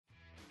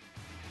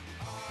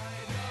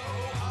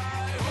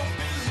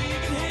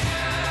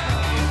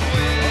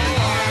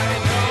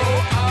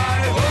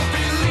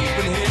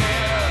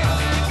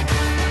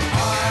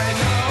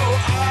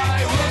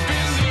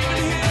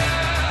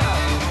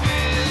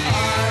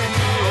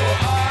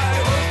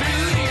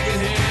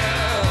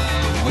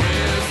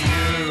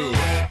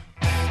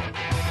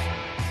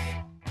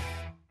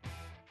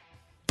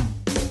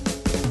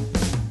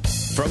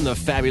From the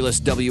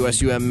fabulous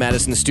WSUM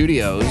Madison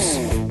Studios,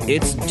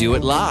 it's Do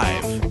It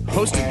Live,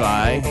 hosted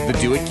by the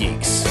Do It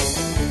Geeks.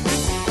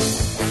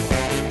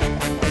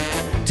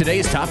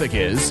 Today's topic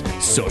is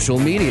social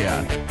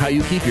media, how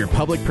you keep your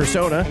public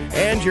persona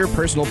and your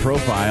personal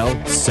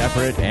profile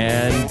separate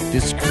and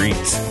discreet.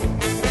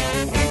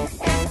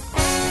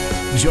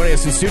 Joining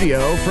us in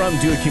studio from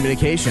Do It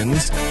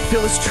Communications,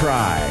 Phyllis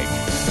Trigg,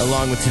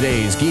 along with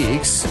today's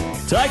geeks,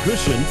 Ty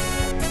Christian,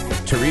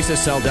 Teresa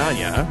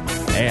Saldana,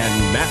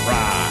 and Matt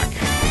Rock.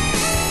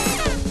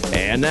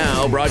 And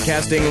now,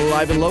 broadcasting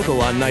live and local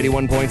on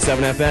 91.7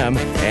 FM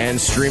and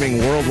streaming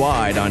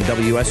worldwide on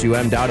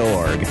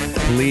WSUM.org.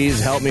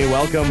 Please help me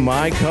welcome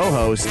my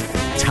co-host,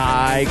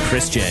 Ty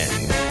Christian.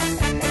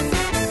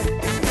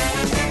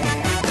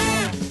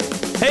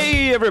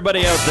 Hey,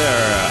 everybody out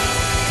there.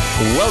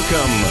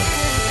 Welcome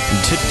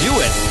to Do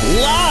It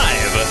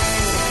Live,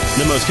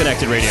 the most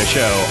connected radio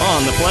show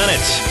on the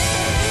planet.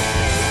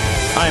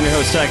 I'm your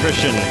host, Ty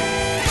Christian.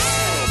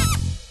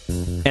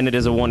 And it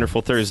is a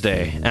wonderful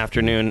Thursday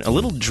afternoon. A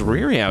little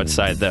dreary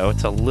outside, though.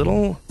 It's a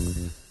little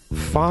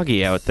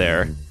foggy out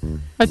there.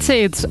 I'd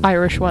say it's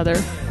Irish weather.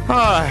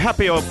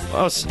 Happy patio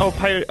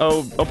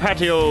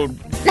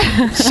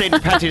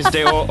St. Patty's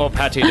Day or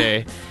Patty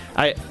Day.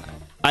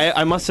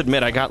 I must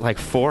admit, I got like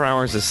 4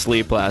 hours of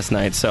sleep last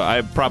night, so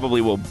I probably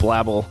will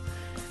blabble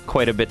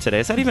quite a bit today.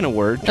 Is that even a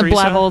word, Teresa?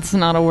 Blabble's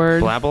not a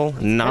word. Blabble,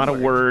 not a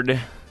word.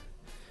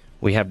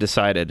 We have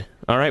decided.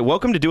 All right,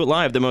 welcome to Do It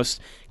Live, the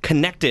most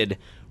connected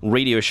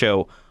radio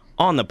show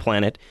on the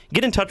planet.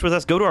 Get in touch with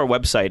us. Go to our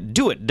website,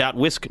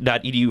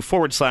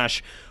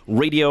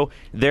 doit.wisc.edu/radio.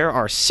 There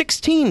are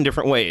 16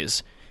 different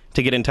ways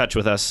to get in touch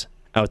with us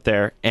out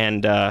there,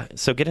 and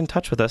so get in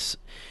touch with us.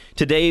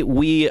 Today,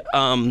 we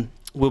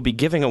will be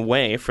giving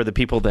away, for the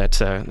people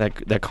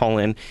that call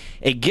in,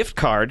 a gift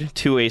card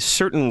to a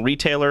certain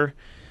retailer.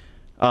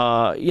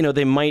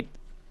 They might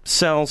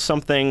sell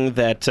something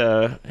that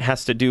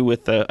has to do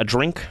with a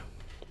drink.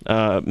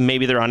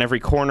 Maybe they're on every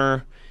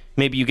corner.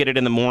 Maybe you get it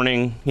in the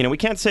morning. We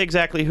can't say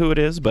exactly who it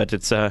is, but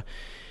it's a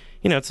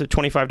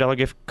 $25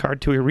 gift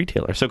card to a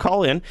retailer. So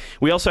call in.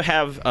 We also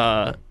have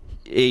a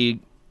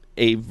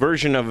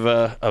version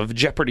of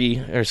Jeopardy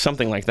or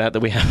something like that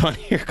we have on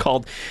here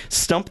called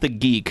Stump the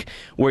Geek,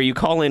 where you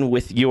call in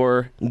with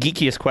your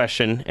geekiest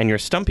question and your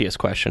stumpiest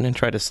question and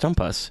try to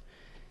stump us,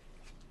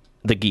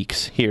 the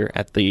geeks, here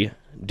at the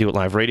Do It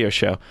Live radio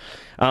show.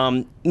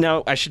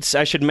 Now, I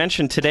should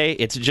mention today,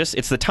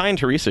 it's the Ty and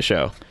Teresa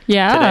show.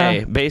 Yeah.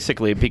 Today,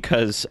 basically,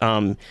 because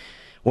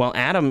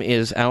Adam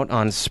is out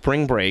on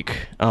spring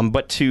break,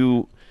 but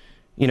to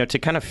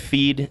kind of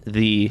feed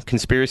the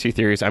conspiracy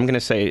theories, I'm going to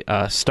say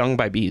stung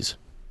by bees.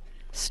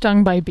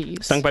 Stung by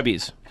bees. Stung by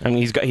bees. I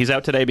mean, he's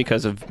out today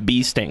because of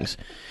bee stings.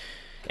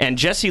 And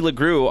Jesse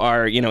LeGroux,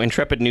 our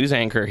intrepid news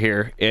anchor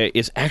here,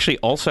 is actually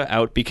also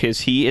out because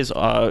he is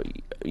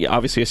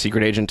obviously a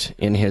secret agent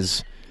in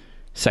his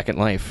Second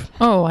Life.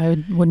 Oh, I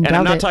wouldn't doubt it. And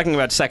I'm not talking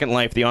about Second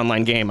Life, the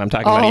online game. I'm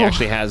talking about he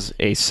actually has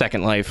a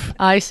Second Life.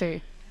 I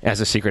see. As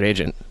a secret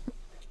agent.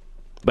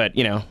 But,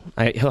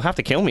 he'll have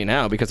to kill me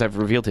now because I've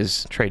revealed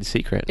his trade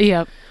secret.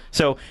 Yep.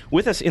 So,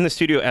 with us in the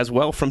studio as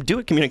well from Do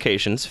It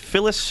Communications,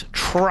 Phyllis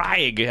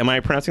Trigg. Am I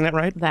pronouncing that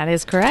right? That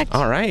is correct.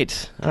 All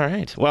right.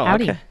 Well,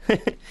 howdy.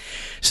 Okay.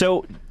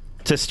 So,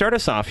 to start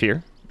us off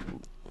here,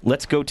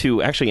 let's go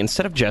to, actually,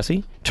 instead of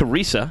Jesse,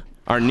 Teresa,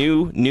 our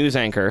new news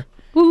anchor,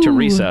 Ooh.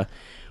 Teresa,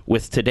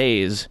 with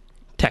today's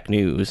tech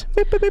news.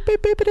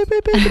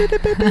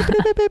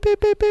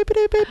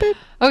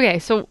 Okay,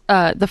 so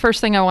the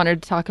first thing I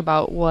wanted to talk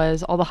about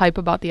was all the hype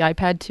about the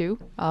iPad 2.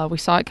 We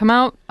saw it come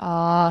out.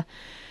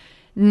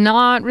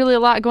 Not really a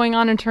lot going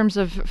on in terms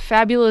of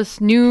fabulous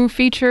new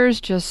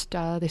features. Just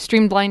they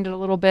streamlined it a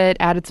little bit,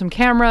 added some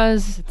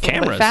cameras. It's a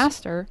little bit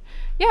faster.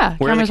 Yeah,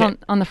 Where cameras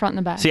on the front and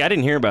the back. See, I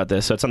didn't hear about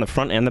this. So it's on the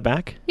front and the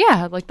back?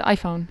 Yeah, like the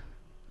iPhone.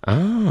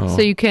 Oh.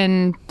 So you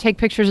can take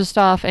pictures of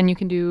stuff, and you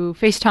can do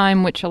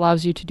FaceTime, which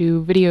allows you to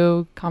do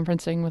video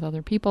conferencing with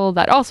other people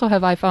that also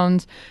have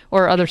iPhones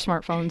or other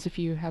smartphones if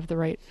you have the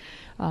right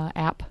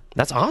app.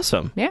 That's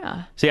awesome.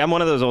 Yeah. See, I'm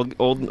one of those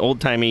old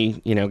timey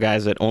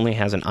guys that only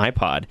has an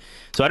iPod,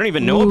 so I don't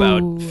even know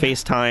about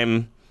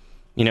FaceTime.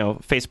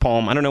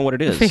 Facepalm. I don't know what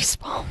it is.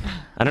 Facepalm.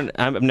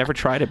 I've never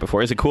tried it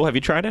before. Is it cool? Have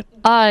you tried it?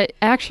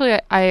 Actually,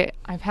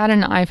 I've had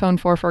an iPhone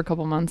 4 for a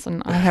couple months,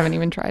 and I haven't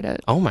even tried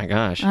it. Oh my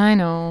gosh. I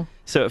know.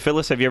 So,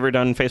 Phyllis, have you ever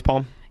done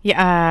Facepalm?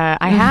 Yeah,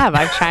 I have.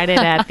 I've tried it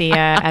at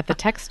the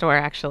tech store,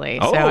 actually.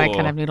 Oh. So I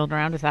kind of noodled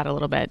around with that a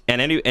little bit. And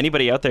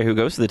anybody out there who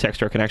goes to the tech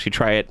store can actually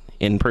try it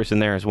in person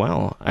there as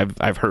well.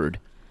 I've heard.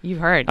 You've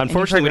heard.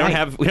 Unfortunately, we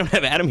don't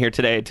have Adam here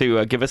today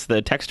to give us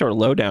the tech store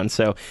lowdown.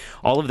 So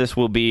all of this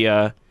will be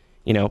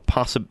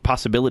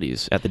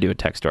possibilities at the Do It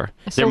Tech Store.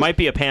 There might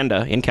be a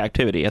panda in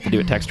captivity at the Do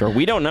It Tech Store.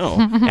 We don't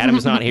know.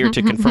 Adam's not here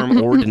to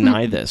confirm or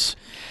deny this.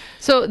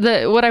 So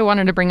what I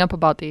wanted to bring up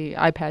about the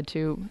iPad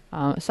 2,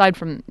 aside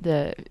from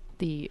the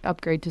the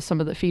upgrade to some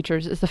of the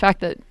features is the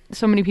fact that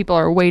so many people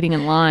are waiting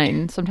in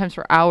line, sometimes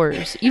for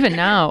hours, even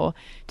now,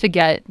 to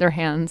get their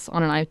hands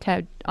on an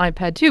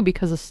iPad 2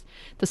 because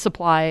the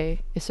supply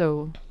is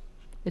so,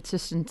 it's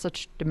just in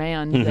such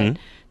demand that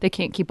they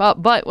can't keep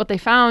up. But what they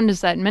found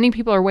is that many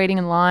people are waiting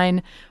in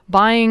line,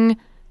 buying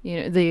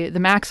the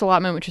max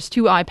allotment, which is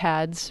 2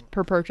 iPads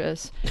per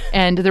purchase,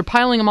 and they're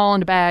piling them all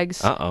into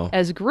bags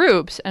as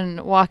groups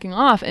and walking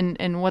off.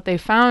 And what they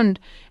found,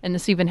 and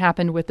this even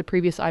happened with the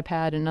previous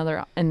iPad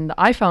and the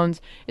iPhones,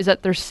 is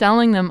that they're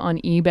selling them on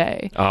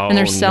eBay. And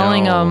they're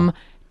selling them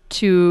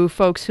to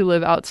folks who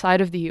live outside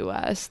of the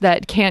U.S.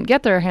 that can't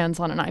get their hands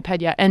on an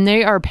iPad yet, and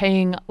they are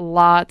paying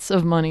lots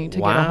of money to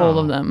get a hold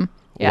of them.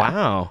 Yeah.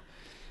 Wow.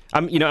 I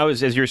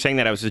was, as you were saying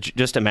that, I was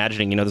just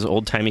imagining, those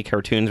old timey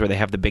cartoons where they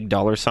have the big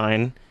dollar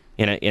sign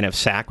in a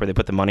sack where they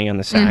put the money on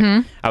the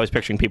sack. I was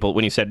picturing people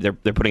when you said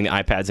they're putting the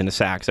iPads into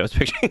sacks. I was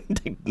picturing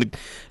the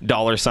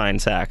dollar sign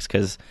sacks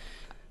because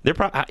they're.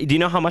 Do you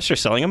know how much they're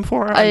selling them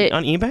for on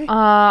eBay?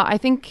 I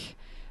think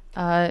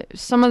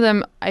some of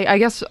them. I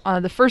guess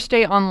the first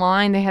day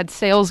online they had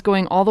sales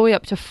going all the way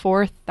up to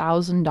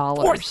 $4,000.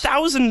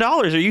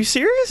 $4,000? Are you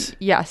serious?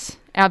 Yes,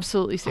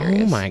 absolutely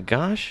serious. Oh my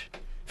gosh.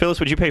 Phyllis,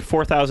 would you pay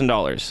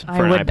 $4,000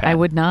 for an iPad? I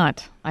would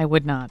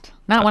not.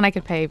 Not when I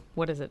could pay,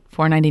 what is it,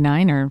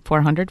 $499 or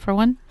 $400 for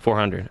one?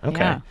 $400. Okay.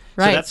 Yeah.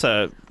 Right. So that's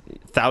a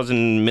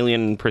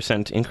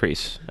 1,000,000,000%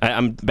 increase.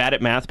 I'm bad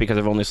at math because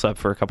I've only slept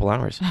for a couple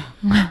hours.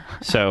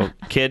 So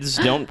kids,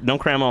 don't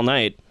cram all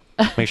night.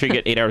 Make sure you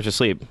get 8 hours of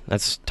sleep.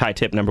 That's tie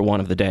tip number 1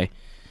 of the day.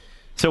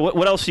 So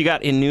what else you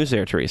got in news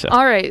there, Teresa?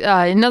 All right.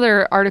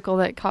 Another article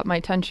that caught my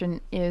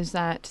attention is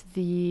that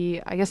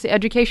the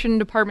education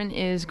department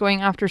is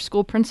going after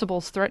school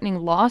principals,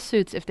 threatening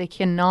lawsuits if they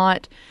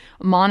cannot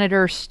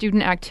monitor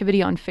student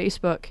activity on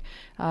Facebook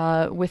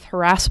with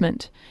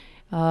harassment,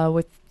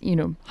 with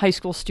high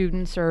school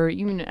students or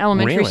even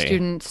elementary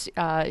students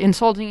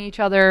insulting each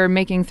other,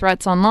 making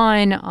threats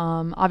online.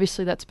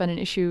 Obviously, that's been an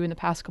issue in the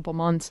past couple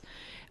months,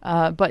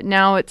 but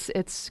now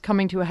it's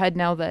coming to a head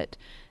now that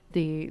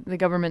the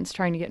government's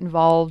trying to get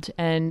involved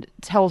and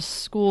tell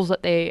schools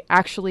that they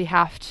actually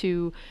have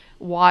to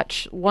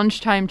watch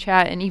lunchtime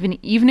chat and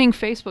even evening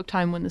Facebook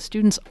time when the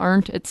students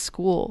aren't at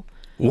school.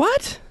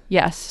 What?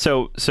 Yes.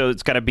 So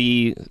they've got to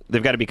be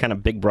kind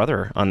of big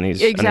brother on these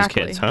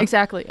kids, huh?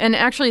 Exactly. And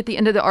actually at the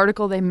end of the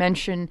article they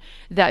mention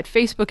that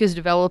Facebook is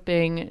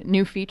developing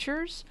new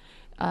features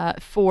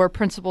for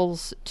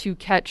principals to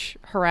catch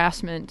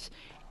harassment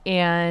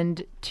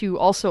and to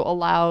also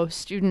allow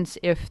students,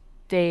 if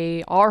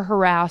they are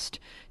harassed,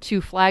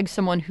 to flag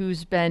someone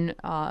who's been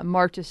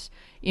marked as,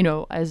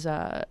 as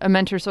a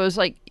mentor. So it's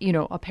like,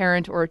 a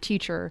parent or a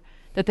teacher,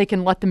 that they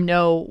can let them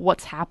know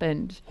what's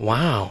happened.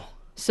 Wow.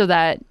 So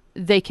that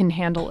they can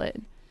handle it.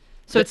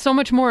 So it's so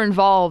much more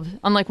involved.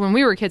 Unlike when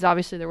we were kids,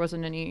 obviously there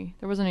wasn't any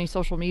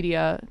social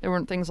media. There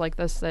weren't things like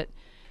this that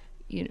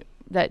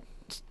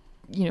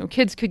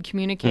kids could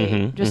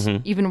communicate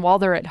even while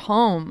they're at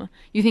home.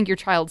 You think your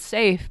child's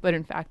safe, but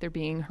in fact they're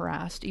being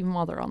harassed even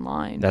while they're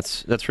online.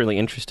 That's really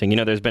interesting.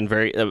 There's been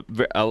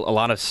a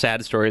lot of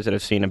sad stories that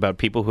I've seen about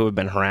people who have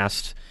been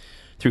harassed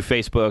through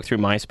Facebook, through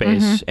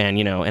MySpace, and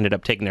ended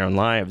up taking their own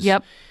lives.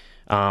 Yep.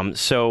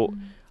 So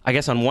I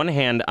guess on one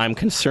hand, I'm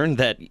concerned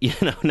that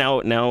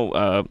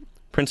now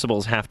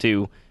principals have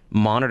to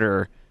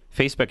monitor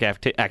Facebook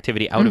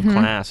activity out of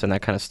class and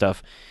that kind of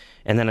stuff.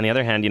 And then on the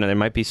other hand, there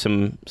might be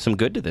some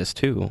good to this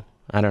too.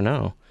 I don't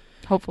know.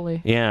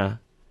 Hopefully. Yeah.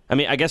 I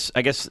mean, I guess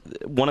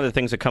one of the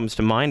things that comes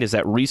to mind is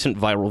that recent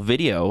viral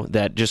video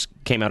that just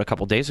came out a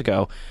couple days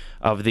ago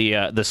of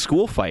the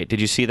school fight. Did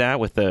you see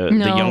that with the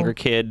younger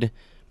kid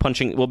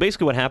punching? Well,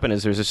 basically what happened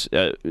is there's this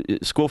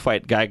school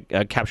fight. Guy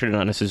captured it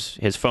on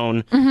his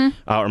phone,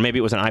 or maybe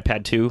it was an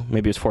iPad 2.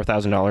 Maybe it was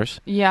 $4,000.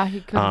 Yeah,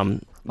 he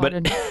could. But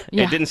it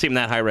didn't seem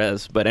that high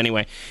res. But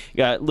anyway,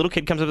 little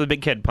kid comes up to the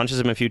big kid, punches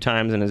him a few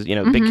times, and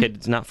the big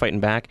kid's not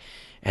fighting back.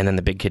 And then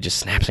the big kid just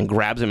snaps and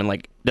grabs him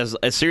and does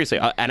seriously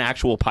an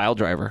actual pile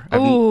driver.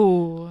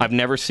 I've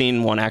never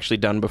seen one actually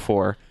done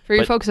before. For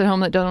you folks at home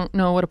that don't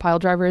know what a pile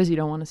driver is, you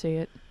don't want to see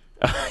it.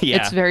 Yeah.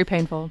 It's very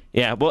painful.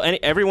 Yeah, well,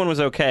 everyone was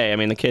okay. I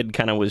mean, the kid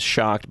kind of was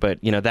shocked, but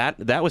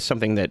that was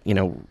something that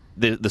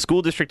the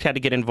school district had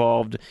to get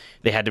involved.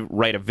 They had to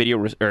write a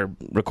video or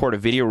record a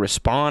video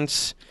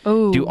response,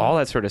 do all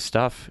that sort of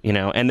stuff.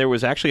 And there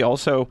was actually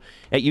also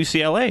at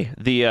UCLA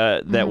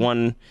that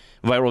one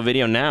viral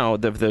video now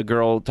of the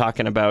girl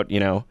talking about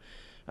being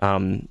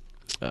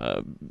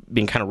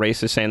kind of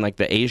racist, saying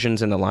the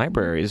Asians in the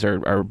libraries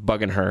are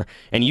bugging her,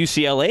 and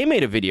UCLA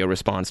made a video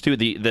response too.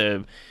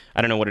 The I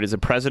don't know what it is, the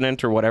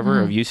president or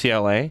whatever of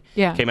UCLA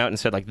came out and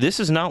said this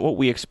is not what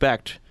we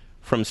expect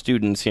from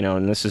students,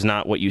 and this is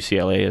not what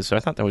UCLA is. So I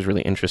thought that was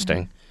really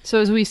interesting.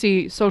 So as we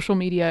see social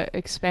media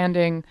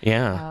expanding,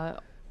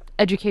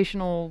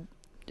 educational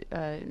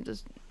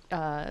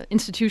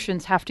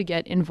institutions have to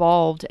get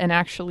involved and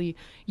actually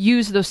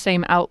use those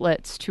same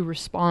outlets to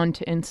respond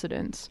to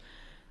incidents.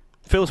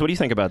 Phyllis, what do you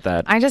think about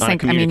that? I just on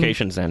think a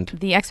communications end.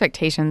 the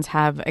expectations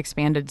have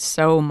expanded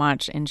so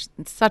much in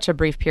such a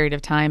brief period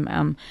of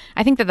time.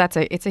 I think that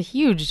it's a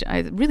huge,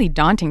 really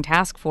daunting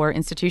task for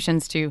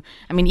institutions to.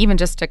 I mean, even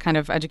just to kind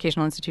of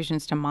educational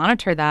institutions to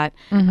monitor that.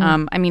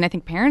 I mean, I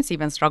think parents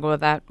even struggle with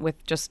that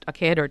with just a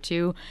kid or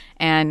two,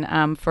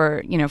 and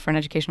for an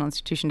educational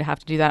institution to have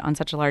to do that on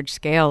such a large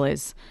scale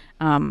is.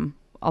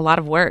 A lot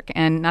of work,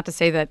 and not to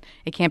say that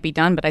it can't be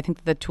done, but I think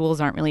that the tools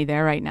aren't really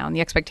there right now, and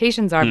the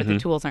expectations are, but the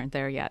tools aren't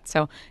there yet.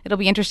 So it'll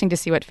be interesting to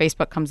see what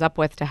Facebook comes up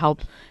with to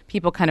help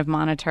people kind of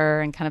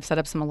monitor and kind of set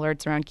up some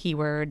alerts around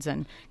keywords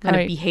and kind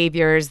of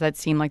behaviors that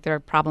seem like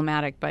they're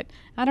problematic. But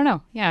I don't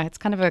know. Yeah, it's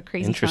kind of a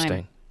crazy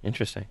time.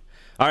 Interesting.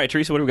 All right,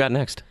 Teresa, what do we got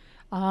next?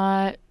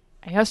 I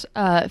guess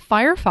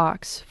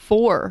Firefox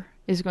 4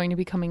 is going to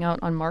be coming out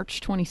on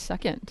March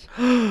 22nd.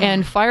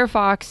 And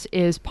Firefox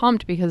is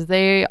pumped because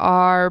they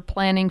are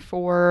planning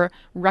for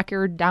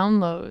record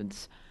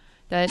downloads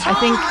that I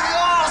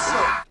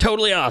think...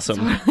 Totally awesome.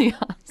 Totally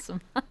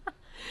awesome.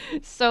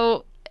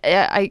 So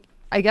I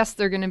guess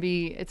they're going to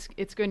be...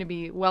 It's going to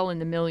be well in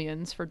the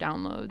millions for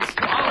downloads.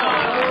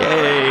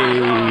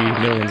 Yay!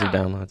 Millions of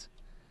downloads.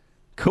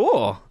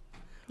 Cool.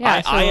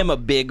 Yeah, I am a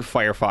big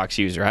Firefox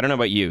user. I don't know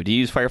about you. Do you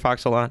use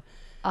Firefox a lot?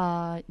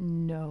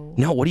 No.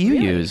 No, what do you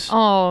use?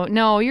 Oh,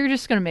 no, you're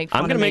just going to make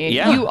fun of me.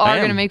 You are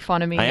going to make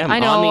fun of me. I am. I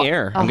know. On the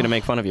air. I'm going to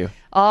make fun of you.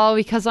 Oh,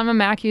 because I'm a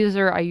Mac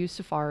user, I use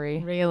Safari.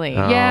 Really?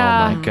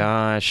 Yeah. Oh, my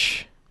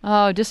gosh.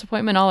 Oh,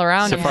 disappointment all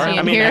around. Safari.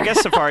 I mean, here. I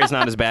guess Safari's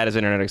not as bad as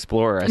Internet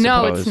Explorer, I suppose.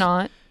 No, it's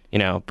not.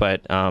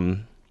 But...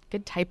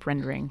 Good type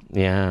rendering.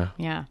 Yeah.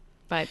 Yeah.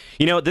 But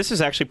this is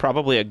actually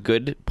probably a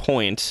good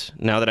point,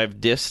 now that I've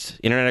dissed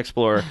Internet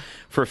Explorer,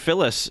 for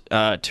Phyllis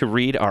to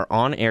read our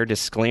on-air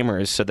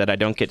disclaimers so that I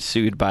don't get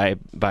sued by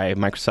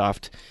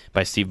Microsoft,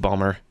 by Steve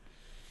Ballmer,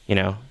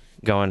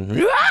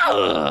 going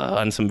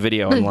on some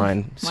video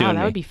online soon. wow,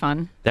 that would be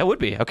fun. That would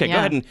be. Okay,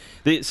 Yeah. go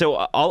ahead. So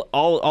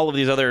all of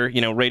these other,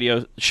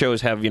 radio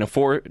shows have,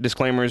 4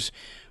 disclaimers.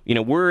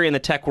 We're in the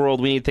tech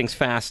world. We need things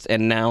fast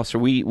and now, so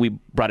we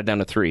brought it down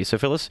to 3. So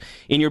Phyllis,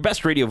 in your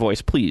best radio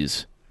voice,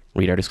 please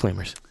read our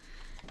disclaimers.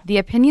 The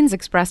opinions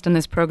expressed in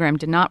this program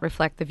do not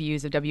reflect the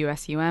views of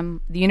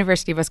WSUM, the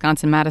University of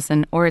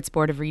Wisconsin-Madison, or its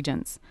Board of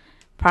Regents.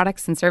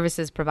 Products and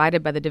services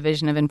provided by the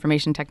Division of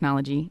Information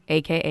Technology,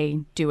 aka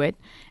DO-IT,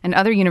 and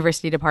other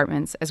university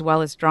departments, as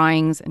well as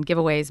drawings and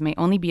giveaways, may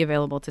only be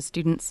available to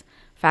students,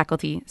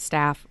 faculty,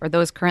 staff, or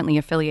those currently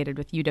affiliated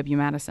with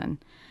UW-Madison.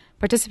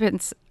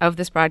 Participants of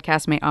this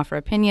broadcast may offer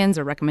opinions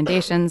or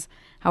recommendations.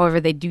 However,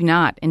 they do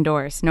not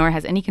endorse, nor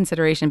has any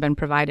consideration been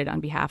provided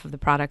on behalf of the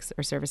products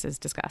or services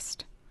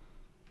discussed.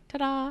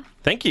 Ta-da!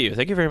 Thank you.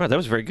 Thank you very much. That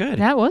was very good.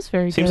 That was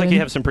very good. Seems like you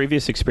have some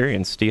previous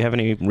experience. Do you have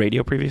any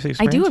radio previous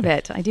experience? I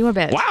do a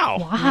bit. Wow.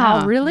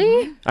 Wow,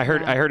 really? I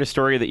heard a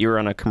story that you were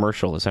on a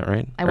commercial. Is that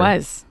right? I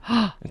was.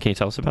 Can you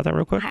tell us about that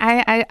real quick?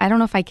 I don't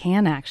know if I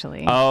can,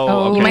 actually.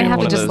 Oh, okay. You might have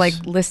One to of just,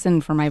 those- listen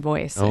for my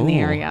voice in the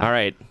area. All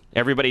right.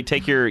 Everybody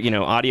take your,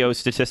 audio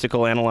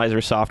statistical analyzer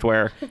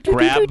software.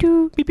 Grab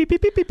beep, beep, beep,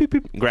 beep, beep, beep,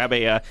 beep. Grab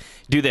a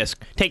do this.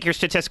 Take your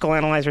statistical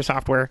analyzer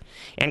software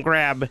and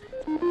grab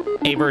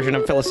a version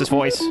of Phyllis's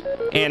voice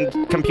and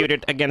compute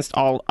it against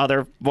all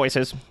other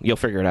voices. You'll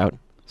figure it out.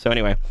 So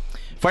anyway,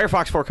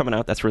 Firefox 4 coming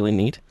out. That's really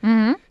neat.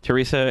 Mm-hmm.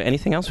 Teresa,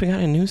 anything else we got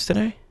in news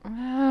today?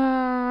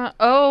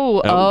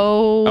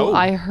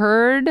 I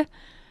heard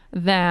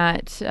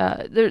that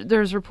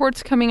there's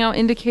reports coming out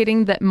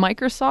indicating that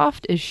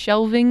Microsoft is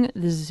shelving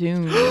the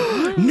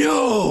Zune.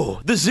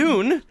 No, the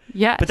Zune.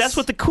 Yes, But that's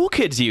what the cool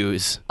kids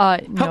use.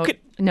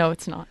 No,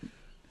 it's not.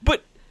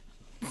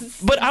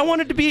 But I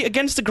wanted to be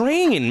against the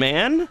grain,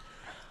 man.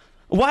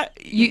 What?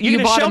 You're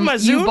gonna shelve my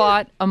Zune? You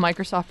bought a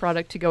Microsoft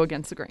product to go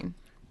against the grain.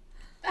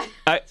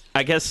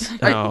 I guess.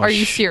 Are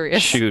you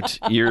serious? Shoot,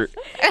 you're.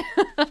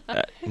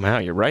 Wow,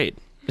 you're right.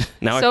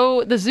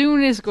 So the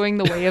Zune is going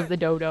the way of the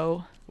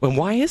dodo. Well,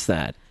 why is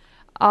that?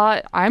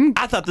 I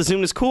thought the Zune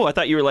was cool. I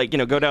thought you were like,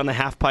 go down the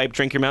half pipe,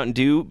 drink your Mountain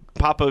Dew,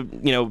 pop a,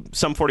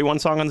 Sum 41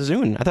 song on the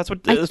Zune. I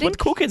thought that's what the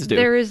cool kids do.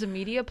 There is a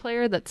media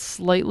player that's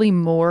slightly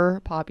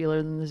more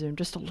popular than the Zune,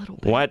 just a little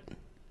bit. What?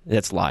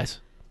 That's lies.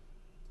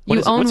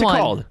 What's it one.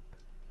 called?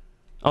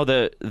 Oh,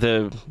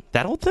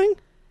 that old thing?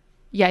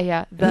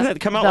 Yeah. Didn't that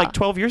come out like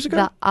 12 years ago?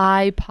 The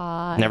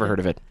iPod. Never heard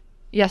of it.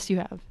 Yes, you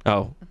have.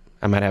 Oh,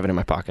 I might have it in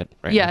my pocket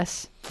right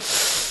Yes. now.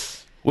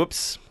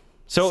 Whoops.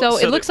 So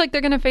it looks like they're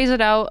going to phase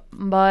it out,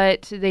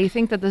 but they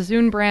think that the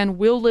Zune brand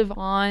will live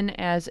on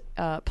as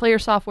player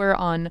software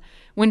on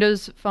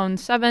Windows Phone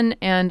 7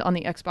 and on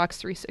the Xbox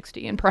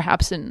 360, and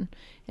perhaps in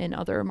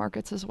other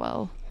markets as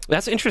well.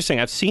 That's interesting.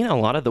 I've seen a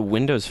lot of the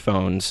Windows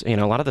phones, a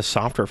lot of the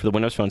software for the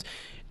Windows phones.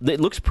 It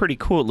looks pretty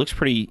cool. It looks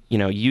pretty,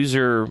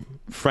 user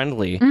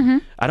friendly. Mm-hmm.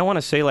 I don't want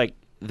to say like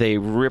they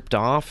ripped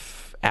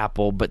off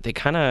Apple, but they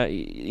kind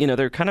of,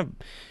 they're kind of,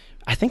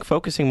 I think,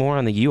 focusing more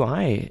on the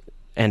UI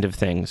end of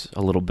things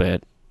a little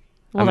bit.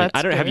 Well, that's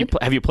I don't good.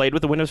 have you played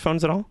with the Windows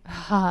phones at all?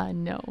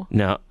 No.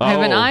 No. I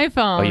have an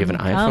iPhone. Oh, you have an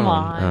iPhone. Come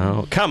on.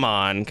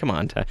 Oh, come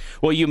on.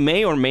 Well, you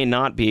may or may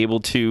not be able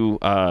to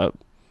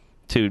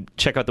to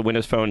check out the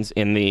Windows phones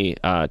in the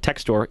tech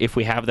store if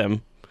we have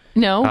them.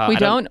 No, we I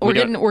don't. we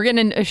We're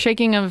getting a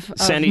shaking of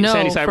Sandy no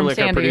from Cyberlick, our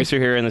Sandy. producer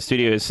here in the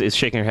studio, is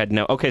shaking her head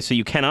no. Okay, so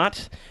you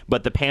cannot,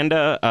 but the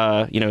Panda,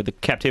 the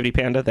Captivity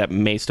Panda, that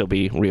may still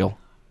be real.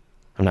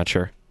 I'm not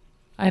sure.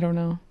 I don't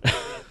know.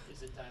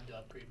 Is it time to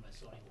upgrade my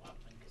Sony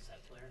Walkman cassette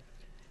player?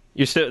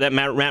 You're still that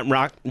Matt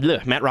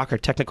Rock, our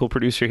technical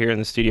producer here in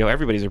the studio.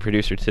 Everybody's a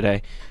producer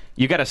today.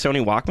 You got a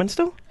Sony Walkman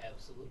still?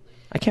 Absolutely.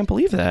 I can't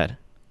believe that.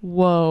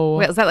 Whoa.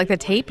 Wait, is that like the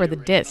tape or the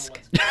disc?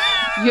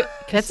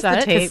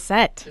 Cassette?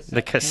 Cassette.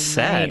 The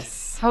cassette.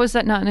 Nice. How is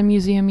that not in a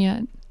museum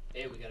yet?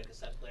 Hey, we got a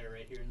cassette player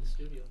right here in the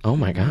studio. Oh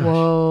my gosh.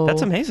 Whoa.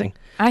 That's amazing.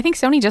 I think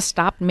Sony just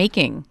stopped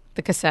making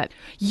the cassette.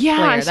 Yeah,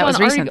 player. I That saw was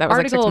an recent. That was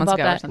like 6 article months about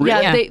ago or that. something.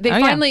 Yeah, Really? they Oh,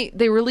 yeah. finally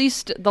they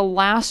released the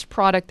last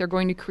product they're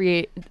going to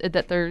create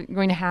that they're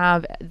going to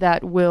have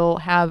that will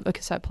have a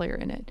cassette player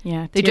in it.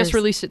 Yeah, they just tears.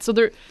 released it, so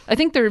I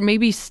think they're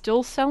maybe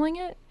still selling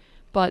it,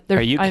 but they're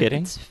Are you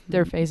kidding?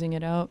 They're phasing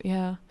it out.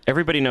 Yeah.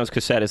 Everybody knows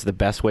cassette is the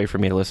best way for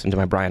me to listen to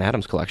my Bryan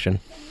Adams collection.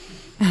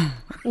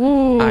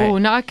 Ooh,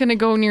 not gonna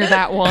go near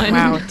that one.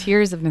 Wow,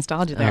 tears of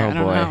nostalgia there. I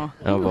don't know.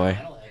 Oh boy.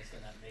 Metalheads,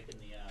 they're not making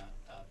the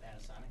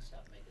Panasonic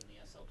stopped making the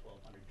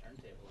SL1200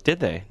 turntable. Did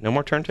they? No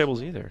more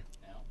turntables either.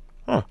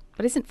 No. Huh.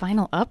 But isn't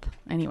vinyl up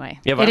anyway?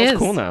 Yeah, It vinyl's is.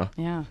 cool now.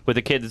 Yeah, With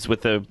the kids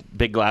with the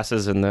big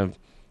glasses and the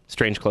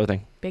strange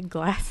clothing. big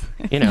glass.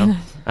 You know,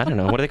 I don't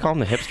know. What do they call them?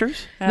 The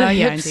hipsters? The Oh,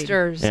 yeah, indeed.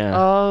 hipsters. Yeah.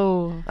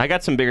 Oh. I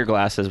got some bigger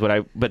glasses,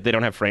 but they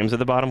don't have frames at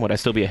the bottom. Would I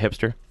still be a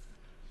hipster?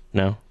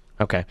 No?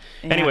 Okay.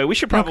 Yeah. Anyway, we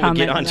should No probably get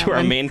comment on on that to our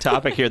one. main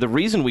topic here. The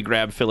reason we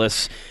grabbed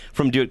Phyllis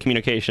from Do It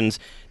Communications,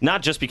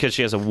 not just because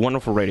she has a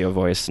wonderful radio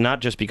voice, not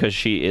just because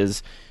she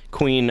is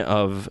queen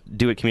of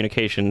Do It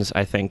Communications,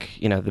 I think,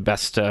 the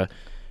best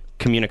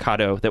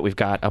communicado that we've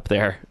got up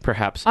there,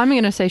 perhaps. I'm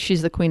gonna say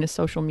she's the queen of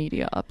social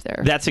media up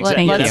there. That's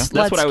exactly Thank you.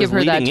 that's what I was give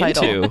her that leading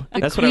title. into. The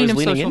That's what I queen was of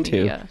leading social into.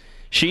 media.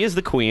 She is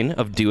the queen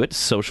of Do It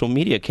social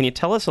media. Can you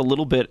tell us a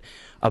little bit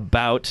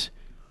about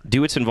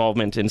Do It's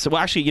involvement? And so,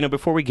 well, actually,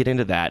 before we get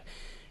into that,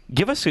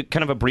 give us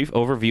kind of a brief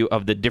overview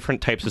of the different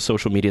types of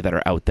social media that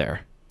are out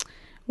there.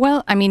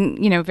 Well, I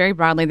mean, very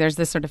broadly, there's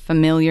this sort of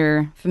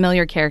familiar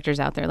characters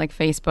out there like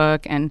Facebook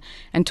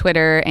and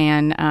Twitter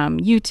and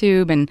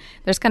YouTube, and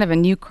there's kind of a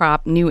new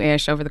crop,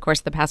 new-ish over the course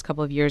of the past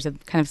couple of years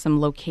of kind of some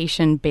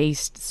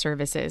location-based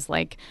services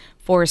like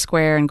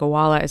Foursquare and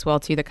Gowalla as well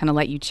too that kind of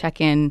let you check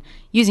in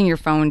using your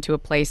phone to a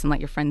place and let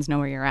your friends know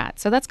where you're at.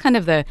 So that's kind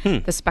of the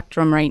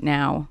spectrum right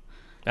now.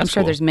 I'm That's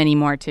sure cool. there's many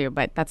more too,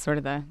 but that's sort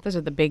of those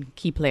are the big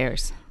key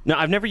players. Now,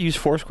 I've never used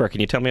Foursquare.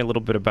 Can you tell me a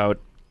little bit about?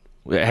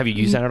 Have you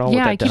used that at all?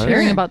 Yeah, what I that keep does?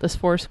 hearing about this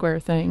Foursquare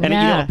thing. And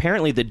Yeah.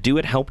 apparently the Do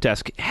It Help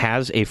Desk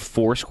has a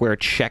Foursquare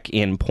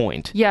check-in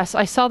point. Yes,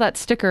 I saw that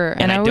sticker,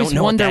 and I I don't always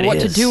know what wonder that what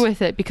to is. do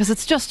with it because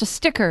it's just a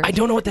sticker. I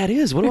don't know what that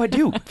is. What do I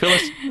do?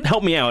 Phyllis,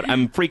 help me out.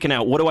 I'm freaking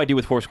out. What do I do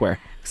with Foursquare?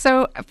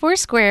 So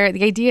Foursquare,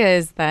 the idea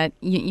is that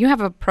you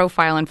have a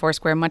profile on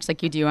Foursquare, much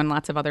like you do on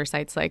lots of other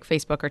sites like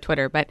Facebook or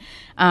Twitter. But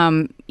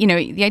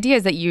the idea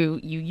is that you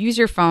use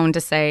your phone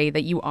to say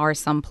that you are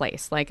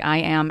someplace. Like I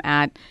am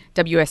at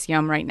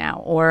WSUM right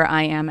now, or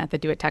I am at the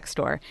Do It Tech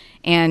Store,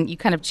 and you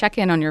kind of check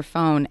in on your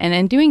phone. And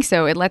in doing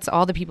so, it lets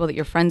all the people that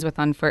you're friends with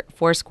on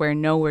Foursquare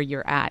know where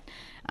you're at.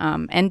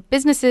 And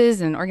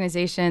businesses and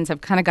organizations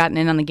have kind of gotten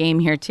in on the game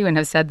here too, and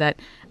have said that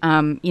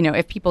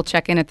if people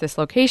check in at this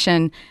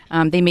location,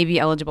 they may be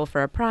eligible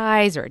for a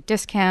prize or a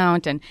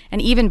discount, and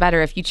even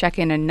better, if you check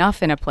in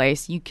enough in a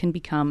place, you can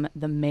become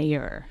the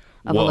mayor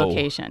of Whoa. a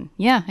location.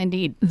 Yeah,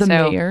 indeed. The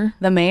mayor?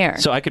 The mayor.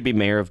 So I could be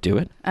mayor of Do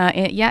It?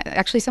 Yeah,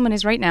 actually, someone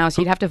is right now,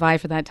 so you'd have to vie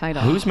for that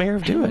title. Who's mayor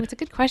of Do Oh, It? it's a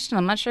good question.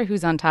 I'm not sure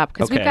who's on top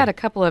because Okay. we've got a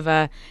couple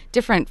of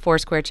different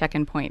Foursquare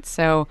check-in points.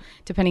 So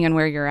depending on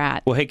where you're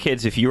at. Well, hey,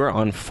 kids, if you are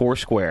on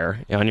Foursquare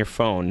on your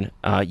phone,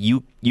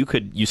 you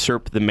could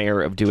usurp the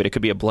mayor of Do It. It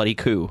could be a bloody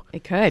coup.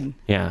 It could.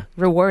 Yeah.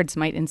 Rewards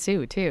might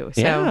ensue too.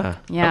 So,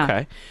 yeah.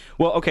 Okay.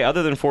 Well, okay.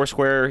 Other than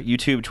Foursquare,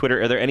 YouTube,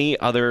 Twitter, are there any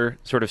other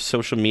sort of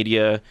social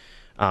media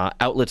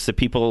outlets that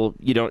people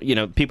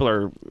people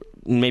are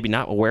maybe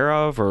not aware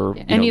of, or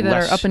Any that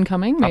less are up and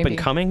coming, maybe? Up and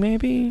coming,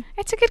 maybe.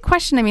 It's a good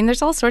question. I mean,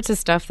 there's all sorts of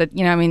stuff that,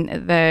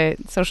 the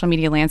social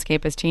media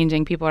landscape is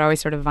changing. People are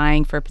always sort of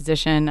vying for a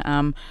position.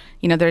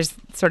 There's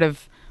sort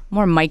of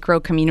more micro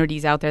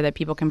communities out there that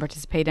people can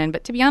participate in.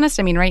 But to be honest,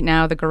 I mean, right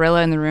now, the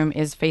gorilla in the room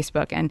is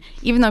Facebook. And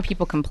even though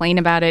people complain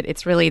about it,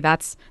 it's really,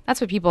 that's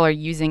what people are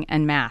using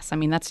en masse. I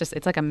mean,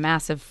 it's like a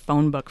massive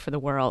phone book for the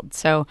world.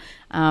 So,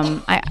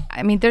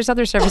 I mean, there's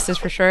other services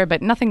for sure,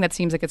 but nothing that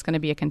seems like it's going to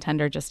be a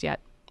contender just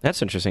yet.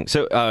 That's interesting.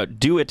 So,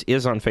 Do It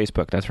is on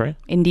Facebook. That's right.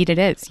 Indeed, it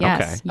is.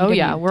 Yes. Okay. Oh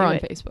yeah, we're Do on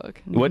it. Facebook.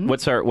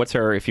 What's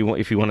our if you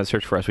want to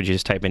search for us, would you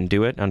just type in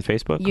Do It on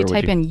Facebook? You or would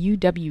type in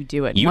UW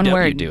Do It. UW One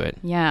word. Do It.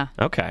 Yeah.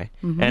 Okay.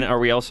 And are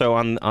we also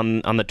on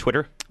the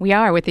Twitter? We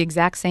are with the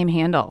exact same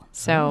handle.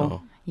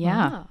 So,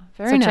 yeah. Ah,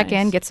 very so check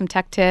nice. in, get some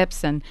tech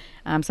tips, and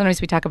sometimes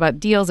we talk about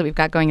deals that we've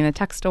got going in the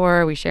tech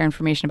store. We share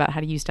information about how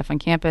to use stuff on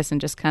campus and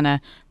just kind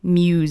of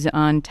muse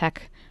on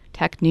tech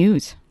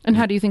news. And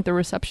how do you think the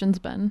reception's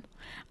been?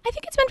 I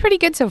think it's been pretty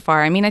good so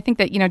far. I mean, I think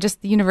that,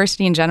 just the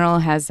university in general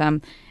has,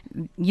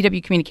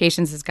 UW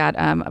Communications has got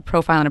a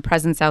profile and a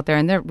presence out there,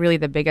 and they're really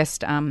the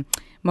biggest,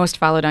 most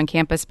followed on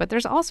campus. But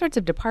there's all sorts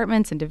of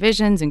departments and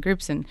divisions and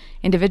groups and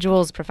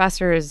individuals,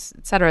 professors,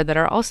 et cetera, that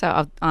are also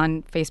out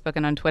on Facebook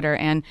and on Twitter.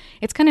 And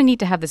it's kind of neat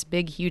to have this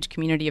big, huge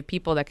community of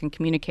people that can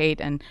communicate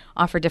and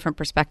offer different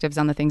perspectives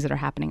on the things that are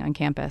happening on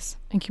campus.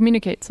 And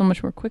communicate so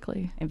much more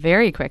quickly. And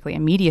very quickly.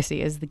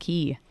 Immediacy is the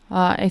key.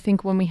 I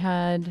think when we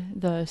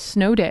had the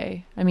snow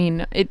day, I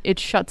mean, it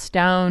shuts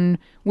down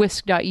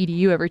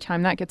wisc.edu every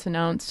time that gets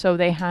announced. So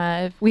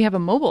we have a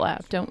mobile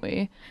app, don't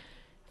we?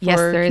 Yes,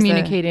 there is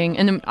communicating,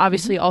 and then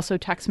obviously also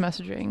text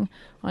messaging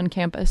on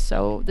campus.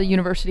 So the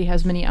university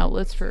has many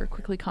outlets for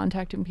quickly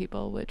contacting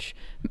people, which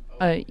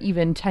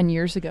even 10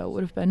 years ago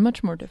would have been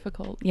much more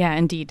difficult. Yeah,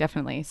 indeed,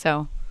 definitely.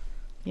 So,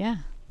 yeah.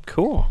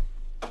 Cool.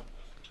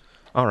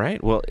 All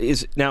right. Well,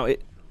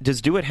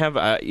 does Do It have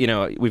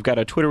we've got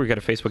a Twitter, we've got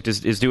a Facebook. Does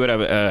Do It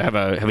have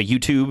a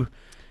YouTube,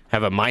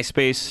 have a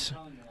MySpace?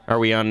 Are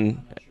we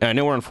on? I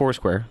know we're on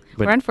Foursquare.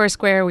 But we're on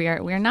Foursquare. We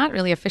are not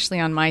really officially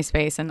on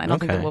MySpace, and I don't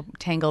think that we'll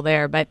tangle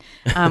there. But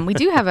we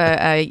do have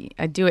a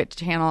Do It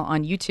channel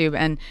on YouTube,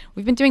 and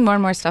we've been doing more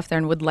and more stuff there,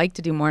 and would like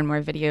to do more and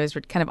more videos.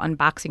 We're kind of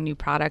unboxing new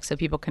products so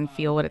people can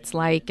feel what it's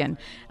like, and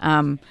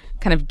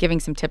kind of giving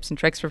some tips and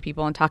tricks for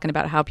people, and talking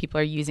about how people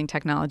are using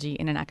technology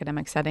in an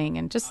academic setting,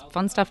 and just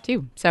fun stuff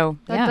too. So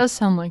that does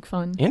sound like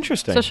fun.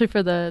 Interesting, especially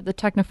for the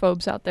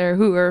technophobes out there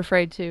who are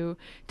afraid to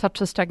touch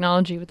this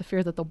technology with the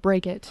fear that they'll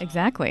break it.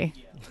 Exactly,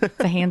 it's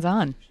a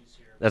hands-on.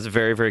 That's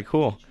very, very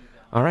cool.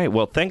 All right.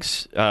 Well,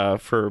 thanks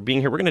for being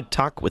here. We're going to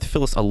talk with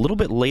Phyllis a little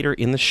bit later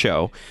in the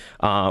show.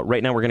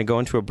 Right now, we're going to go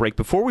into a break.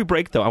 Before we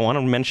break, though, I want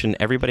to mention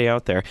everybody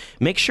out there,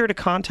 make sure to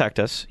contact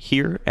us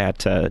here at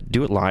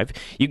Do It Live.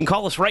 You can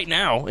call us right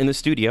now in the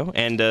studio,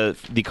 and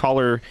the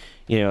caller,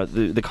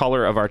 the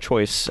caller of our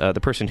choice,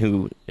 the person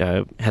who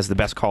has the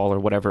best call or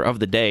whatever of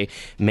the day,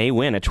 may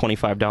win a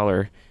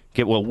 $25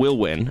 will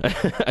win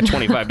a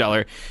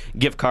 $25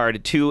 gift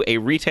card to a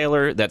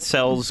retailer that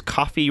sells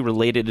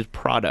coffee-related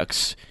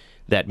products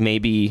that may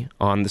be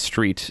on the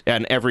street,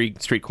 and every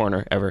street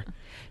corner ever.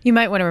 You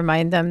might want to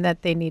remind them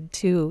that they need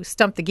to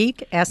stump the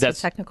geek, ask a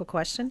technical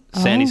question.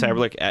 Sandy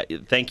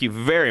Cyberlick, thank you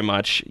very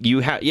much.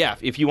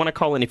 If you want to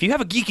call in, if you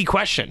have a geeky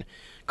question,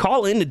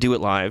 call in to Do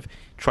It Live.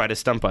 Try to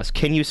stump us.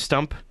 Can you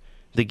stump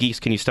the geeks?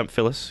 Can you stump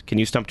Phyllis? Can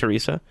you stump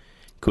Teresa?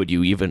 Could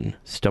you even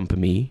stump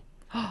me?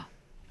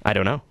 I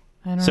don't know.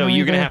 So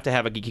you're going to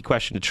have a geeky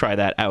question to try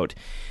that out.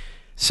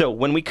 So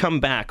when we come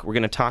back, we're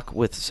going to talk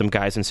with some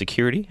guys in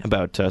security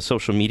about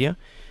social media,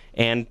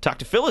 and talk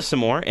to Phyllis some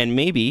more, and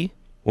maybe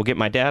we'll get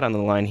my dad on the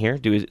line here,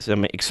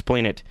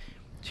 explain it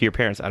to your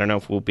parents. I don't know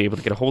if we'll be able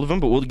to get a hold of him,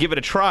 but we'll give it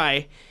a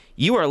try.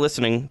 You are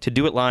listening to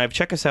Do It Live.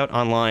 Check us out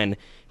online,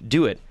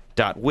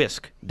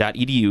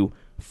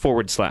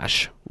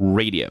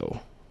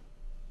 doit.wisc.edu/radio.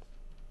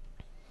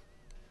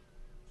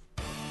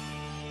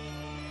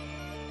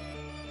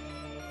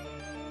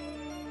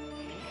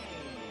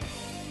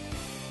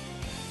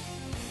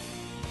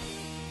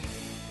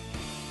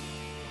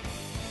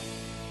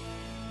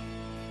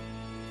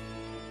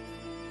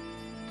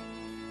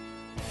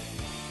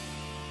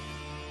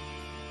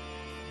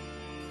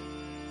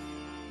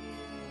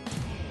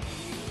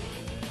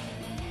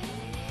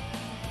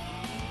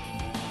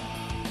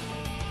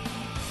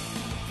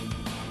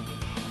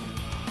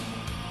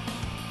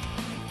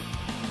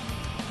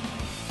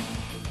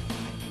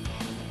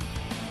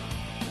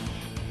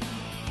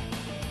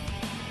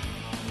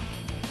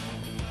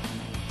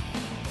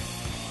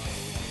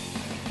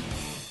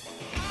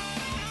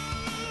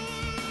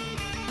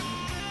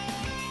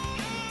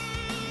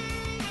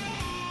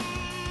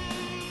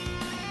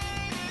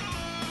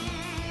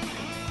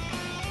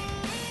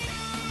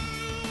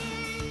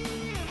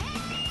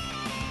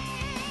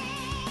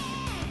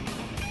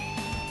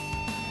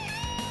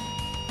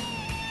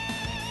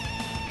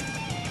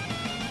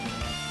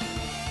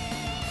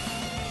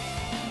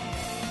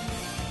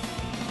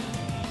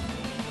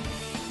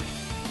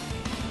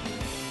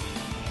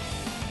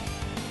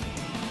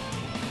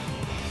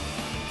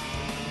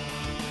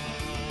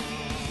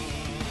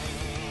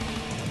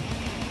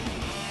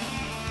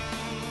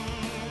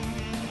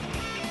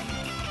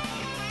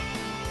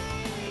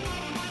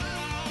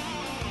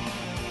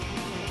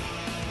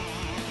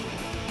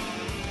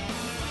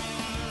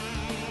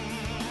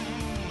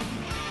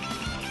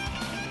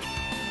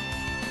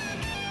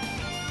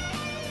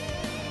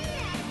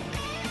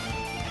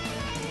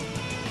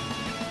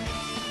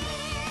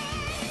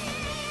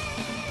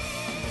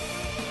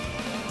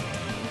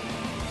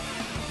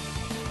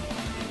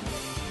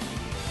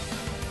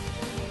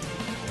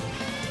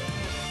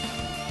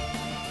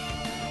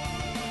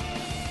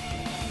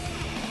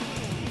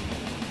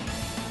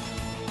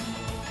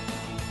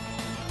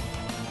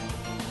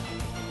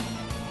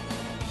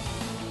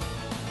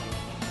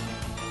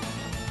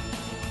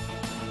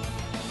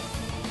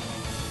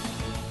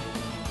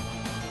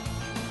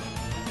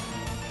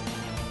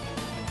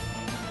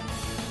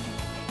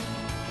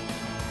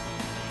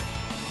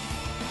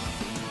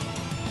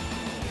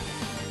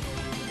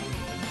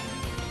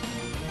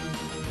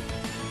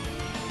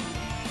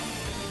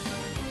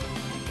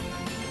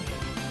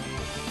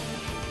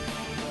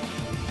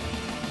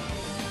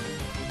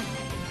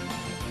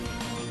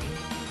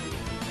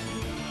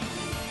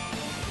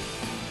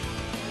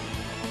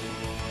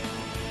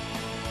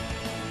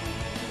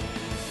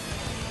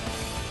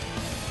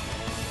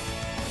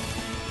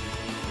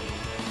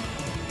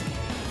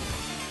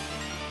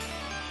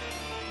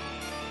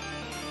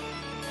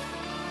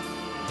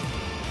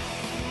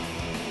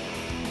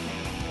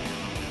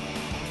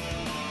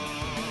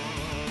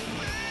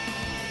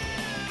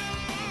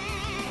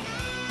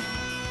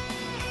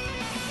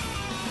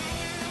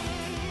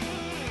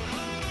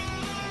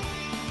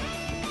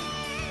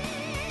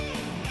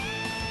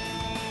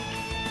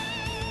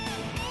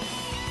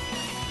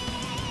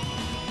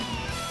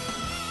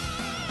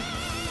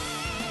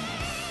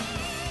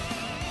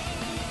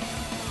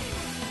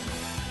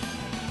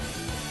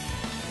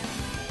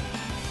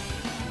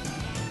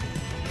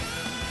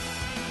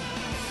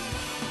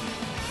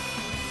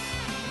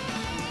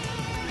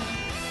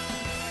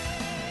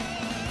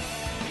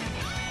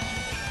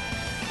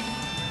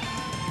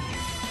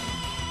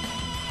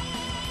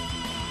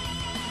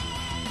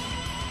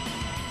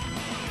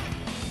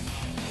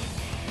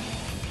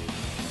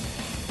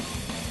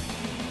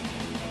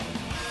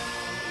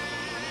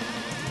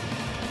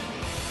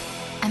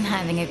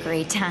 having a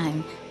great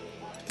time.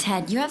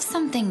 Ted, you have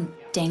something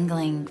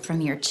dangling from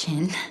your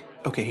chin.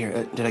 Okay,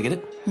 here, did I get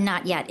it?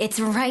 Not yet. It's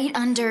right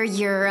under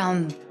your,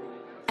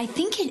 I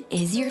think it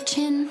is your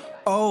chin.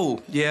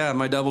 Oh, yeah,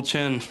 my double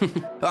chin.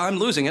 I'm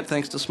losing it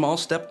thanks to small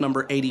step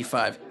number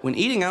 85. When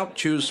eating out,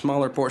 choose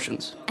smaller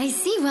portions. I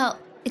see. Well,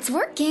 it's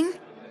working.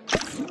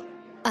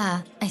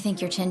 I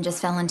think your chin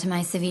just fell into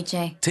my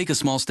ceviche. Take a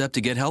small step to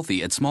get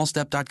healthy at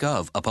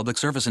smallstep.gov, a public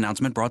service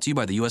announcement brought to you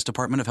by the U.S.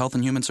 Department of Health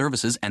and Human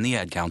Services and the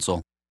Ad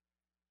Council.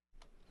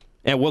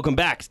 And welcome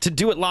back to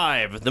Do It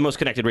Live, the most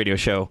connected radio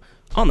show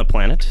on the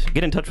planet.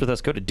 Get in touch with us.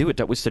 Go to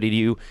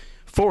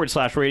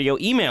doit.wistud.edu/radio.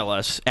 Email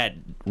us at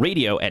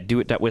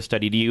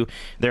radio@doit.wistud.edu.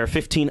 There are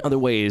 15 other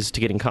ways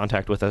to get in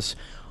contact with us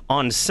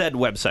on said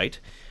website.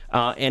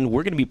 And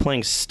we're going to be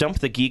playing Stump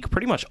the Geek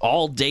pretty much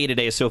all day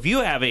today. So if you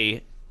have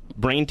a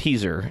brain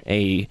teaser,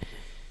 a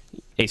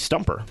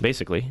stumper,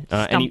 basically,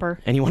 and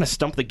you want to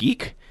stump the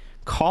geek,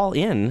 call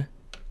in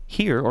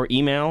here or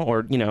email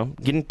or,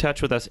 get in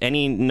touch with us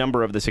any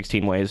number of the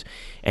 16 ways,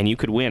 and you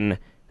could win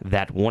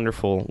that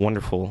wonderful,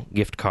 wonderful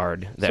gift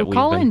card. So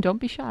call in. Don't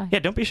be shy. Yeah,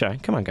 don't be shy.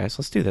 Come on, guys.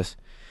 Let's do this.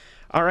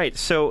 All right.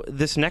 So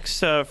this next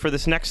for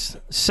this next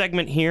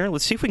segment here,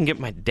 let's see if we can get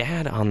my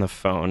dad on the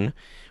phone.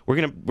 We're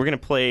gonna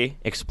play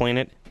Explain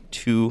It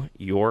to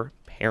Your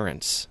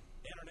Parents.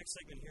 And our next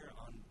segment here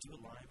on Do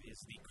It Live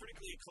is the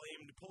critically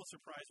acclaimed Pulitzer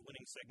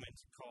Prize-winning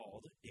segment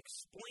called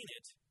Explain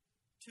It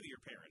to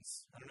Your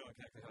Parents. I don't know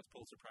exactly how it's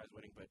Pulitzer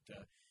Prize-winning, but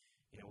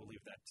we'll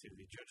leave that to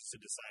the judges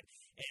to decide.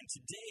 And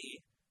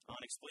today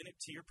on Explain It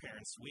to Your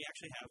Parents, we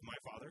actually have my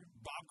father,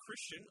 Bob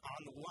Christian,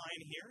 on the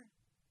line here.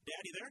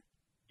 Daddy there?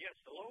 Yes,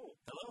 hello.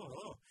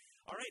 Hello.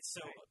 All right,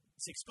 so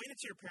Explain It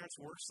to Your Parents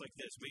works like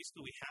this.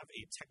 Basically, we have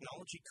a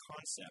technology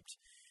concept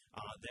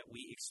that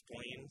we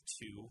explain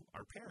to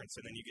our parents,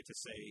 and then you get to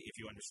say if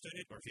you understood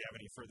it or if you have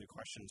any further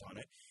questions on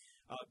it.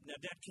 Now,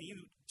 Dad, can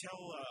you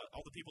tell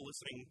all the people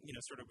listening, would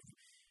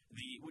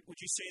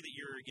you say that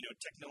you're,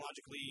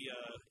 technologically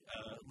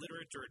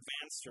literate or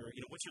advanced, or,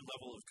 what's your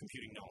level of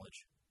computing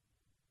knowledge?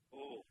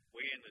 Oh,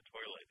 way in the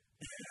toilet.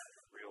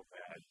 Real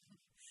bad.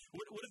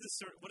 What are the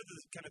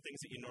kind of things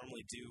that you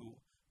normally do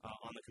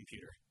on the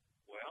computer?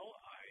 Well,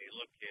 I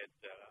look at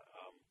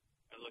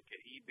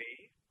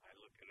eBay. I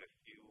look at a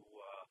few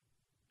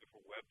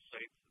different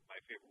websites, my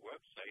favorite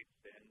websites,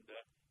 and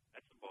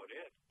that's about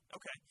it.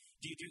 Okay.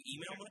 Do you do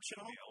email much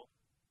at all?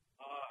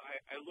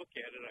 I look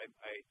at it.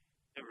 I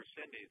never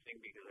send anything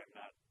because I'm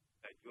not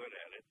that good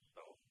at it.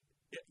 So.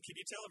 Yeah, can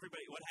you tell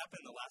everybody what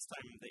happened the last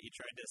time that you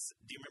tried to?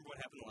 Do you remember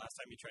what happened the last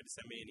time you tried to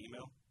send me an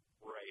email?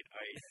 Right.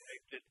 I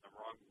typed it in the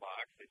wrong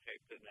box. I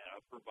typed it in the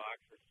upper box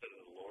instead of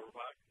the lower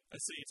box.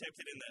 So you typed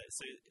it in the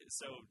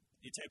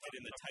you typed it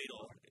in the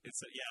title.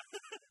 It's yeah.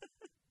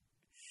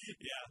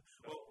 Yeah.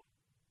 Well,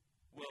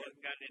 it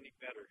hasn't gotten any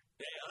better.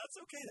 Yeah, that's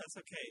okay. That's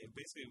okay.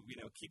 Basically,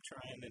 keep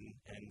trying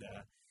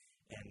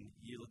and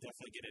you'll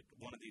definitely get it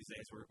one of these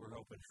days. We're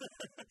hoping.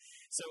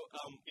 So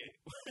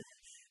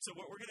so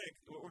what we're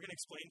gonna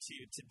explain to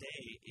you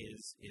today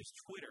is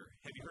Twitter.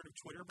 Have you heard of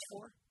Twitter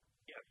before?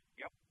 Yes.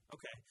 Yep.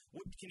 Okay.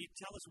 Can you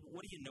tell us,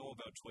 what do you know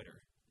about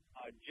Twitter?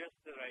 Just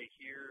that I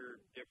hear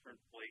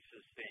different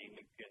places saying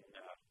you can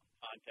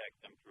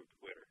contact them through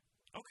Twitter.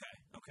 Okay.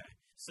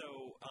 So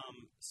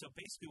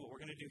basically what we're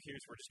going to do here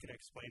is we're just going to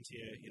explain to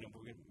you,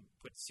 we're going to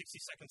put 60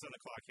 seconds on the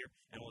clock here,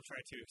 and we'll try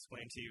to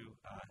explain to you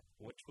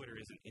what Twitter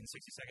is in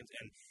 60 seconds.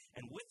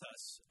 And with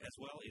us as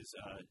well is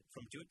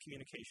from Do It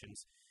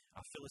Communications,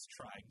 Phyllis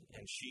Tribe,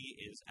 and she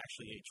is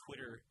actually a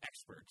Twitter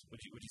expert.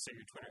 Would you say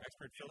you're a Twitter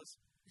expert, Phyllis?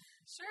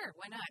 Sure,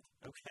 why not?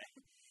 Okay.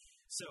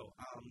 So,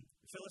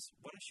 Phyllis,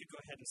 why don't you go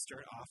ahead and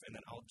start off, and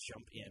then I'll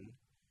jump in.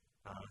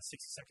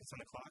 60 seconds on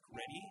the clock.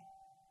 Ready?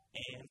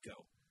 And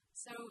go.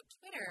 So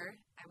Twitter,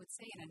 I would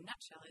say in a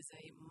nutshell, is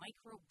a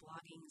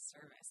micro-blogging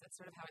service. That's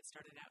sort of how it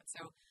started out.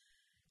 So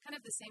kind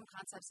of the same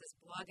concepts as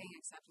blogging,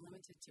 except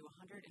limited to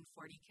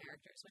 140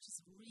 characters, which is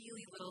a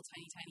really little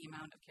tiny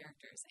amount of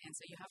characters. And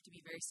so you have to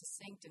be very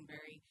succinct and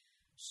very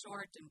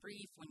short and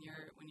brief when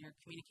you're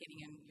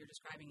communicating and you're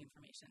describing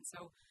information.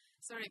 So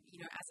sort of,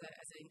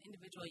 as an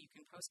individual, you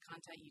can post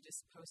content. You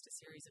just post a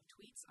series of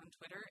tweets on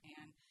Twitter,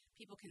 and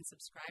people can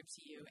subscribe to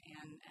you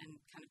and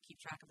kind of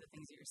keep track of the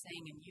things that you're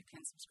saying, and you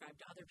can subscribe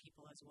to other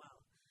people as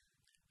well.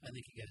 I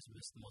think you guys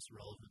missed the most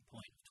relevant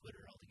point of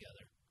Twitter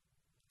altogether.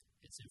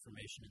 It's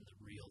information in the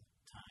real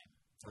time.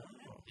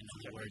 Oh. In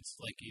other words,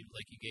 like you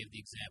gave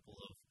the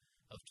example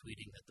of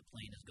tweeting that the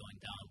plane is going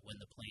down when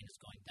the plane is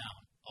going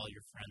down. All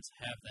your friends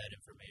have that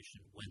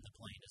information when the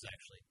plane is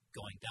actually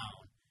going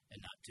down and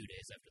not 2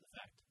 days after the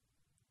fact.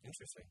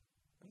 Interesting.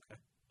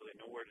 Okay. So they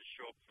know where to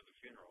show up for the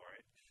funeral,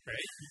 right?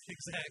 Right.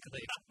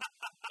 Exactly.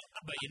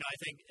 But I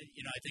think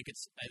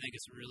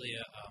it's really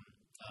a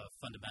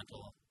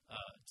fundamental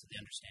to the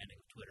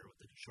understanding of Twitter with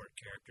the short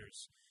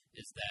characters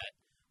is that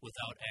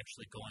without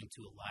actually going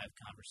to a live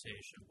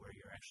conversation where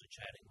you're actually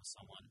chatting with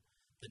someone,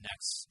 the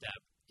next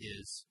step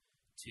is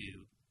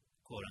to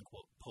quote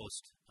unquote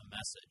post a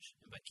message,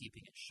 and by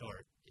keeping it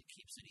short, it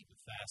keeps it even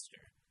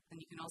faster. And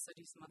you can also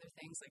do some other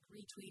things like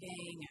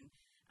retweeting and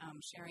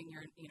sharing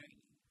your,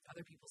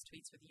 other people's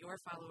tweets with your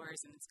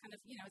followers, and it's kind of,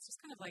 it's just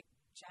kind of like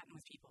chatting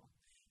with people.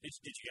 Did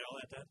you get all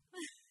that done?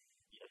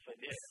 Yes, I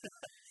did.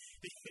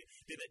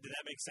 Did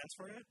that make sense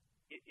for you?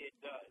 It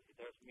does. It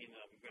doesn't mean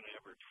that I'm going to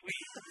ever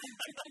tweet.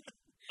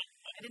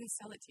 I didn't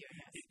sell it to you, I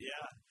guess.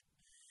 Yeah.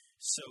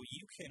 So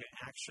you can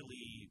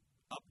actually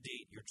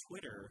update your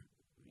Twitter,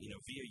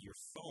 via your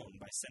phone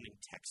by sending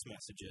text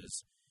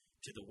messages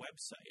to the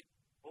website.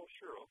 Oh,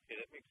 sure. Okay,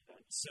 that makes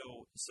sense.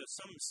 So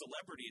some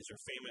celebrities are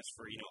famous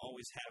for,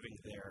 always having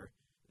their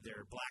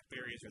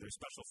BlackBerries or their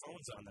special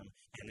phones on them,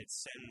 and it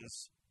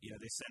sends,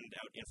 they send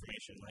out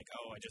information like,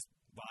 oh, I just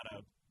bought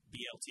a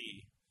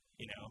BLT,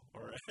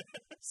 or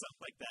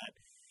something like that.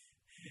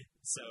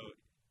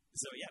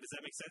 So yeah, does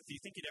that make sense? Do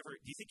you think you'd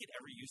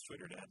ever use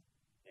Twitter, Dad?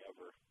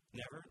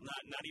 Never?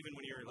 Not even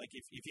when you're like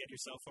if you had your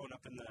cell phone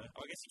up in the.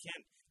 Oh, I guess you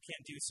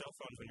can't do cell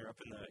phones when you're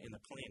up in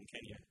the plane,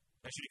 can you?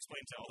 I should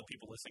explain to all the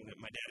people listening that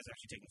my dad is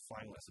actually taking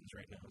flying lessons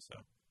right now. So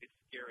it's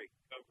scary.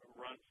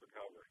 Run for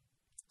cover.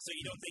 So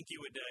you don't think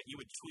you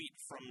would tweet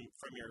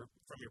from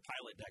your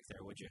pilot deck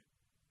there, would you?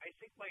 I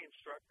think my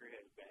instructor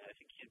has been. I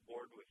think he's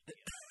bored with me.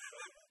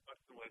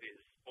 Fucking with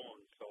his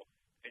phone. So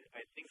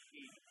I think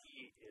he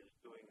is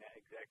doing that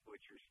exactly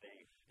what you're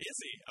saying. Is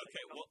he?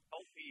 Okay. Well,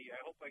 I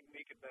hope I can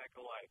make it back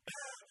alive.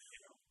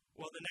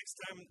 Well, the next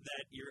time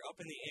that you're up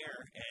in the air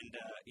and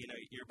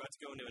you're about to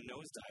go into a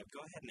nosedive, go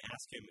ahead and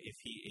ask him if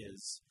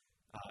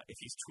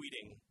he's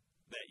tweeting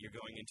that you're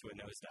going into a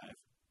nosedive.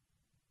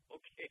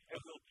 Okay, I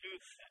will do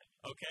that.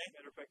 Okay.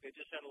 Matter of fact, I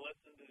just had a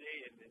lesson today,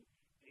 and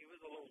he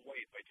was a little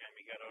white by the time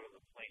he got out of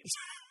the plane.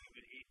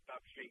 He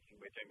stopped shaking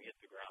by the time he hit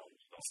the ground.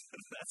 So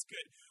that's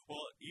good.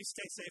 Well, you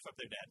stay safe up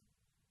there, Dad.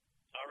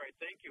 All right,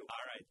 thank you.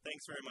 All right,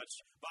 thanks very much.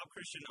 Bob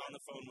Christian on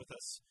the phone with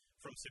us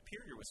from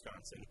Superior,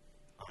 Wisconsin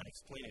on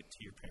Explain It to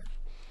Your Parent.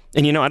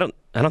 And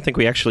I don't think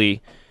we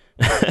actually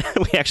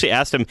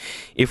asked him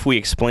if we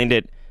explained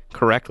it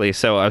correctly.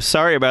 So I'm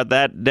sorry about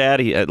that,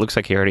 Dad. It looks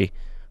like he already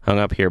hung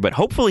up here, but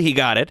hopefully he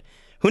got it.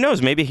 Who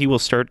knows? Maybe he will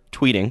start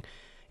tweeting.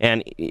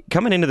 And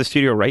coming into the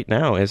studio right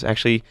now is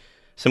actually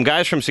some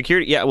guys from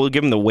security. Yeah, we'll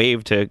give them the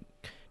wave to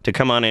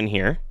come on in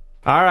here.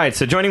 All right,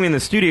 so joining me in the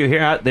studio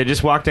here, they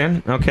just walked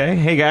in. Okay,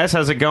 hey guys,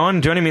 how's it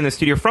going? Joining me in the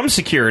studio from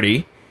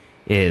security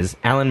is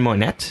Alan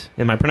Monette.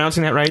 Am I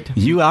pronouncing that right?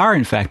 You are,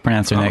 in fact,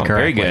 pronouncing that correctly.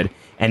 Very good.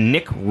 And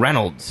Nick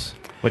Reynolds,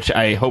 which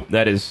I hope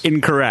that is...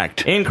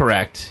 Incorrect.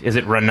 Is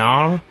it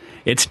Renard?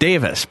 It's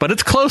Davis, but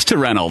it's close to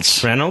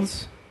Reynolds.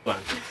 Reynolds?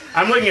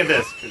 I'm looking at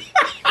this.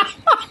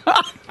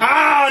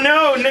 Oh,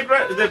 no,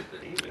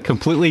 Nick...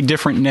 Completely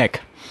different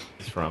Nick.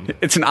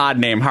 It's an odd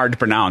name, hard to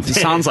pronounce. It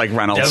sounds like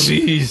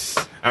Reynolds.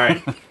 All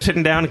right.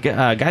 Sitting down,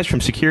 guys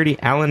from security,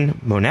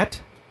 Alan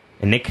Monette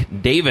and Nick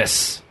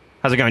Davis.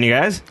 How's it going, you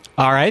guys?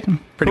 All right.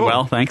 Pretty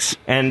well, thanks.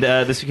 And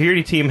the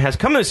security team has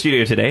come to the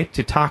studio today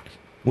to talk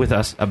with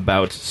us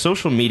about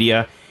social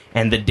media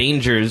and the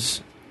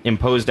dangers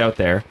imposed out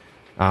there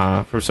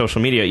for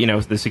social media.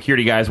 The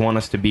security guys want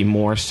us to be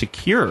more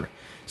secure.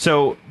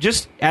 So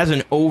just as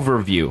an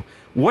overview,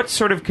 what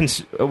sort of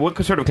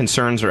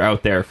concerns are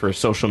out there for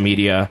social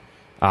media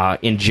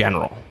in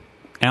general?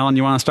 Alan,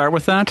 you want to start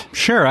with that?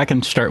 Sure, I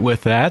can start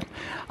with that.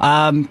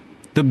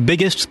 The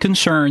biggest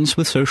concerns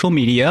with social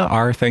media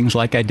are things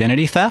like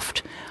identity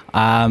theft,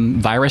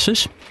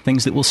 viruses,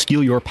 things that will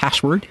steal your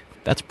password.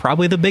 That's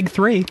probably the big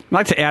three. I'd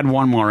like to add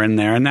one more in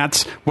there, and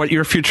that's what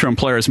your future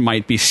employers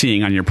might be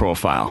seeing on your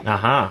profile.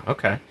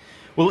 Okay.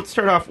 Well, let's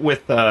start off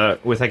with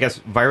I guess,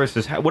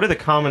 viruses. What are the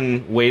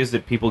common ways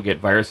that people get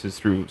viruses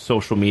through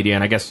social media?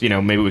 And I guess,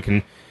 maybe we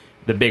can...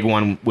 The big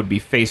one would be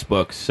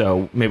Facebook,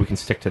 so maybe we can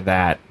stick to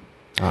that.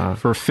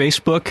 For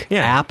Facebook,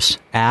 apps,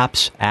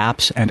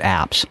 and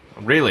apps.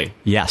 Really?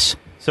 Yes.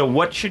 So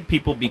what should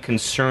people be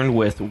concerned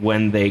with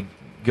when they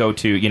go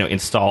to,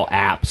 install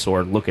apps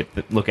or look at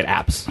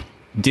apps?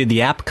 Did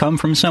the app come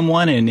from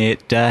someone and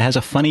it has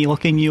a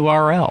funny-looking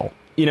URL?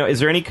 Is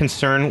there any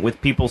concern with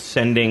people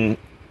sending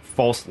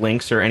false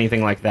links or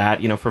anything like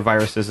that, for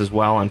viruses as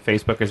well on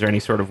Facebook? Is there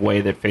any sort of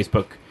way that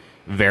Facebook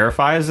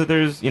verifies that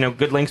there's,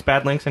 good links,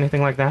 bad links,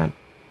 anything like that?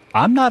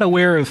 I'm not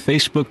aware of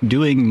Facebook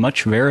doing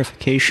much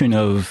verification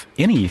of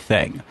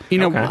anything. We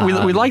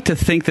like to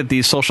think that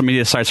these social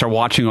media sites are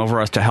watching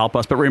over us to help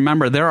us, but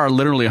remember, there are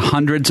literally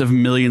hundreds of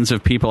millions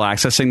of people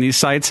accessing these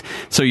sites,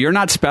 so you're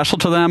not special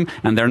to them,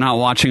 and they're not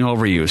watching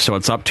over you, so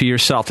it's up to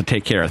yourself to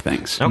take care of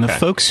things. Okay. And the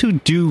folks who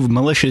do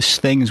malicious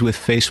things with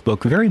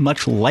Facebook very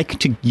much like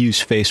to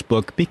use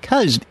Facebook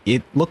because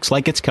it looks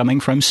like it's coming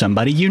from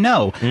somebody you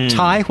know.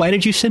 Ty, why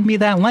did you send me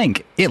that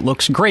link? It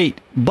looks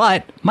great,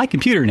 but my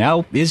computer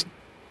now is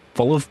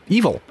full of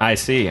evil. I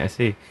see.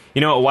 A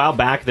while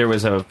back there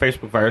was a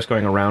Facebook virus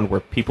going around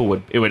where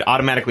it would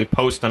automatically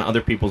post on other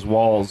people's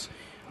walls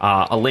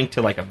a link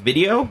to like a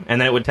video,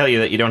 and then it would tell you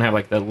that you don't have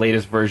like the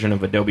latest version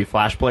of Adobe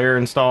Flash Player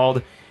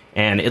installed,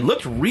 and it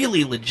looked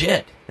really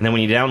legit. And then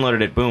when you downloaded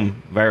it,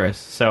 boom, virus.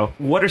 So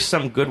what are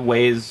some good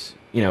ways,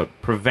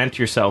 prevent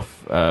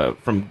yourself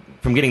from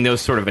getting those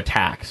sort of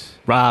attacks?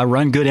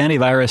 Run good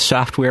antivirus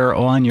software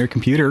on your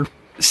computer.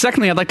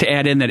 Secondly, I'd like to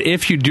add in that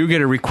if you do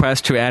get a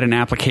request to add an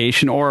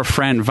application or a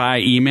friend via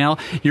email,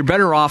 you're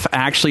better off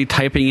actually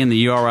typing in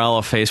the URL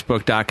of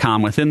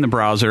Facebook.com within the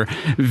browser,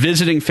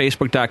 visiting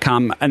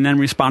Facebook.com, and then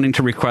responding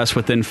to requests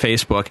within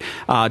Facebook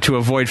to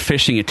avoid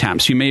phishing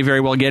attempts. You may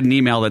very well get an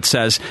email that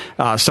says,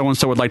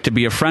 so-and-so would like to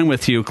be a friend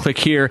with you. Click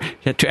here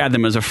to add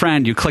them as a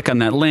friend. You click on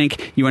that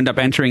link. You end up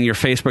entering your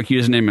Facebook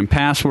username and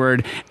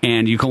password,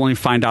 and you can only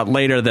find out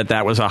later that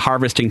that was a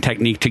harvesting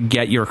technique to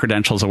get your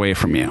credentials away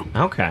from you.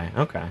 Okay.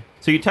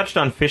 So you touched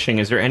on phishing.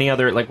 Is there any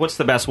other, what's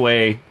the best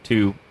way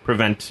to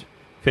prevent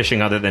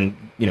phishing other than,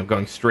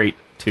 going straight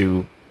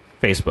to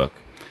Facebook?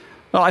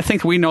 Well, I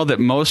think we know that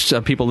most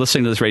people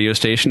listening to this radio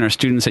station are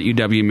students at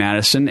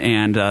UW-Madison,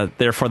 and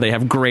therefore they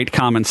have great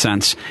common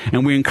sense.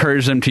 And we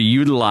encourage them to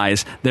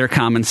utilize their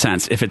common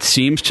sense. If it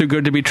seems too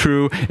good to be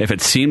true, if it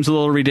seems a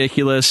little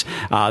ridiculous,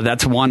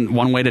 that's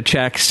one way to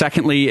check.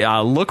 Secondly,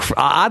 look for,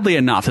 oddly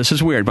enough, this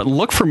is weird, but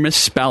look for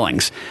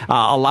misspellings.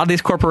 A lot of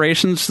these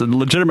corporations, the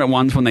legitimate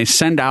ones, when they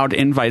send out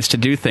invites to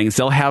do things,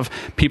 they'll have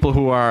people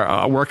who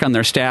are work on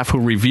their staff who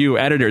review,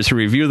 editors who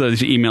review those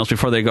emails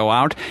before they go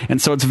out.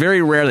 And so it's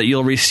very rare that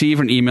you'll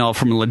receive an email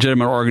from a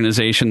legitimate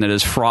organization that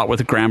is fraught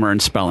with grammar and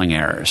spelling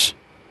errors.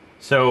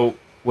 So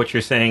what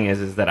you're saying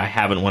is that I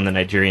haven't won the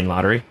Nigerian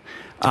lottery?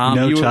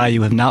 No, Ty,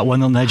 you have not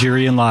won the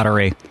Nigerian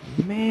lottery.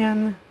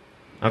 Man.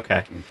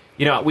 Okay.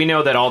 We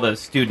know that all the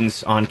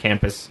students on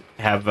campus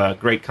have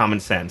great common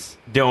sense,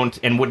 don't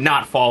and would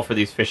not fall for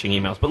these phishing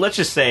emails. But let's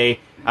just say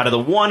out of the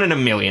 1 in a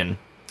million,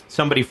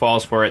 somebody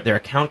falls for it, their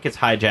account gets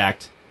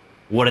hijacked.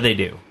 What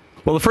do?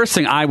 Well, the first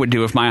thing I would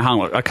do if my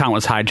account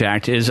was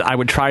hijacked is I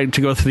would try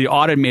to go through the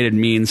automated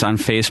means on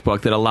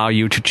Facebook that allow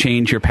you to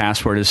change your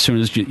password as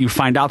soon as you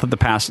find out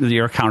that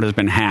your account has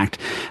been hacked.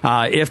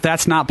 If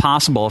that's not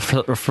possible,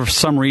 for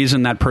some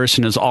reason that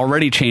person has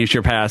already changed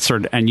your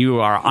password and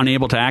you are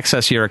unable to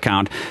access your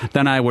account,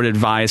 then I would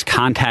advise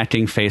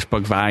contacting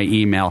Facebook via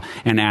email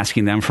and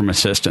asking them for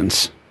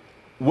assistance.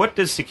 What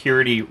does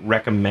security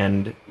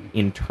recommend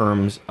in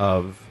terms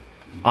of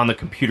on the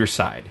computer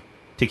side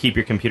to keep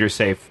your computer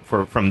safe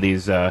from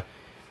these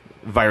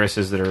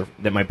viruses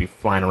that might be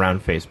flying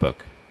around Facebook?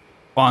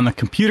 On the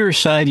computer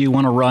side, you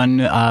want to run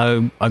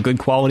a good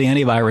quality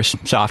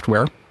antivirus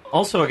software.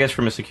 Also, I guess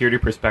from a security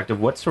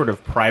perspective, what sort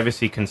of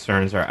privacy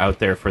concerns are out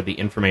there for the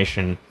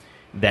information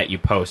that you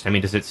post? I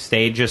mean, does it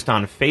stay just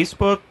on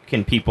Facebook?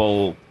 Can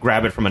people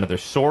grab it from another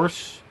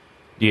source?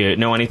 Do you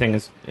know anything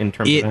in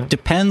terms of that? It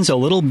depends a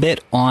little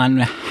bit on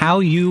how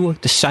you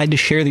decide to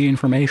share the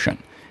information.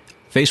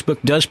 Facebook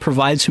does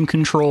provide some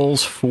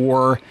controls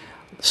for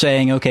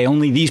saying, okay,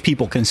 only these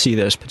people can see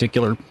this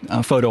particular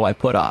photo I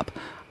put up.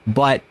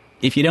 But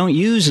if you don't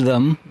use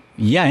them,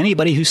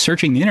 anybody who's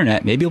searching the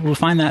internet may be able to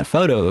find that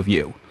photo of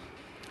you.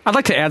 I'd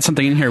like to add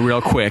something in here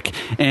real quick,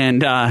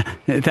 and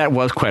that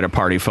was quite a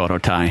party photo,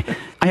 Ty.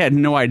 I had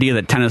no idea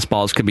that tennis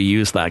balls could be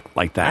used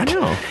like that. I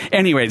know.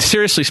 Anyway,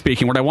 seriously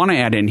speaking, what I want to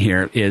add in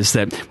here is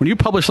that when you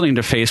publish something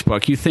to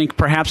Facebook, you think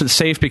perhaps it's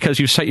safe because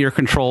you set your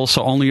controls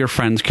so only your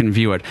friends can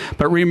view it.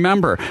 But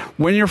remember,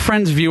 when your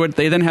friends view it,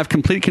 they then have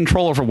complete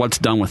control over what's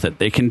done with it.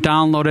 They can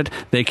download it,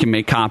 they can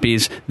make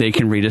copies, they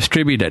can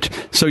redistribute it.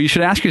 So you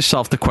should ask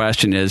yourself the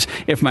question is,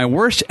 if my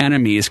worst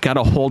enemies got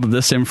a hold of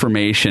this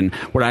information,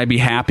 would I be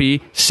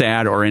happy,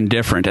 sad, or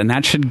indifferent? And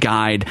that should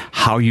guide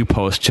how you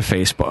post to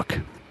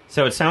Facebook.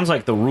 So it sounds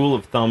like the rule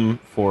of thumb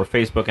for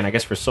Facebook, and I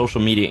guess for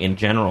social media in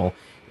general,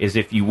 is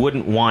if you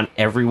wouldn't want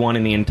everyone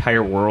in the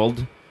entire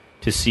world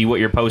to see what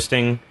you're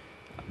posting,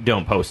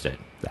 don't post it.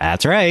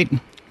 That's right.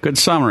 Good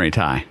summary,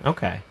 Ty.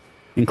 Okay.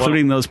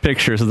 Including those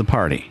pictures of the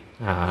party.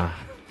 Well,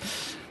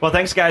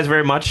 thanks, guys,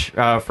 very much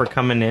for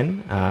coming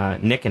in.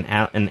 Nick and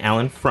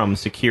Alan from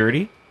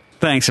Security.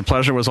 Thanks. The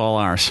pleasure was all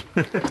ours.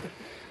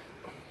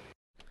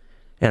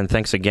 And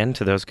thanks again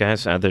to those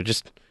guys. They're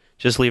just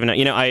leaving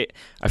it.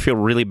 I feel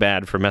really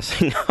bad for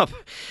messing up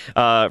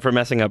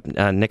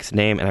Nick's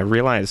name, and I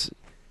realize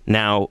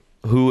now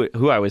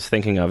who I was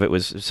thinking of. It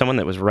was someone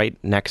that was right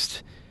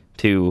next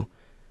to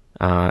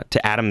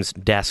Adam's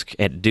desk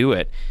at Do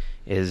It.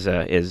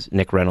 Is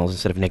Nick Reynolds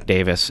instead of Nick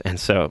Davis, and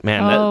so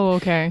man,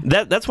 okay.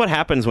 That's what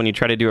happens when you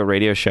try to do a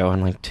radio show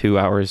on like 2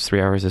 hours, 3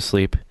 hours of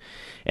sleep.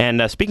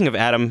 And speaking of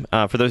Adam,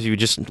 for those of you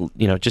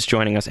just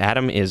joining us,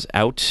 Adam is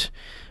out.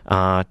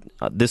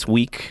 This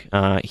week,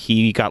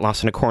 he got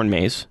lost in a corn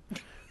maze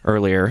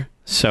earlier,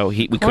 so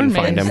we couldn't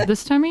find him.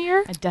 This time of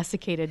year? A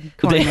desiccated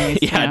corn maze.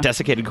 Yeah, a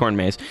desiccated corn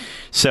maze.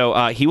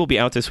 So he will be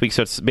out this week.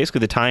 So it's basically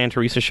the Ty and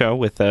Teresa show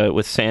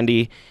with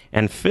Sandy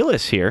and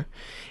Phyllis here.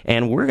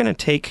 And we're going to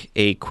take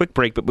a quick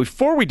break. But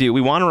before we do,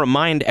 we want to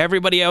remind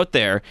everybody out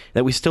there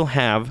that we still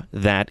have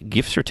that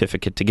gift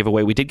certificate to give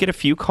away. We did get a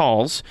few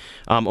calls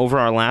over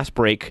our last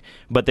break,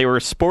 but they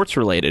were sports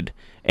related.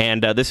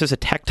 And this is a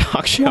tech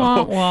talk show.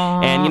 Wah,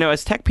 wah. And,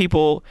 as tech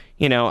people,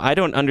 I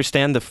don't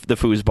understand the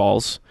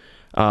foosballs,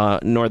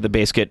 nor the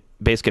basket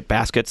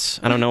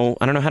baskets. I don't know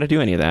how to do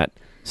any of that.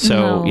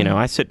 So, No.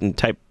 I sit and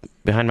type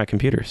behind my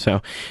computer.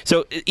 So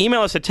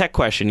email us a tech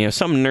question,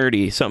 something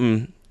nerdy,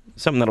 something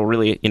that'll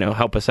really,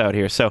 help us out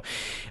here. So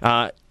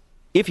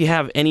if you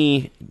have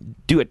any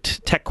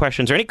tech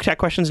questions or any tech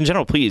questions in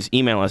general, please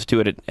email us,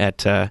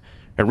 at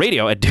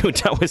radio at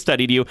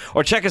doit.wis.edu,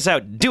 or check us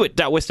out,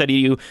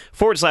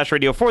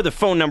 doit.wis.edu/radio for the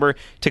phone number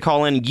to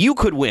call in. You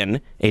could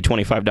win a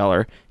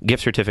 $25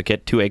 gift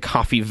certificate to a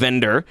coffee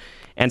vendor.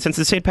 And since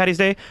it's St. Paddy's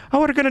Day,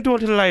 we're going to do a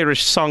little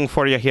Irish song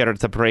for you here at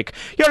the break.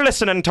 You're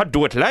listening to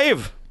Do It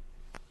Live.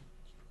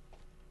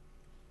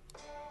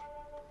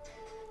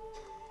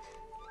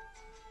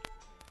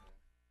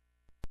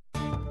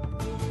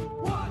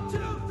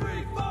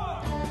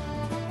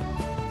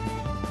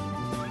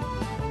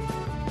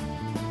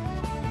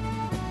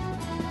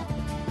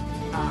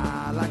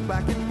 I like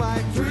black and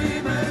white,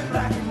 dreaming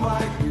black and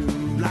white. You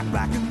like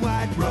black and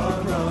white,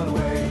 run, run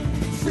away.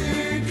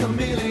 See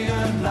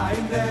chameleon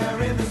lying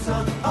there in the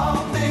sun.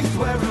 All things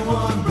to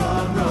everyone,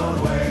 run, run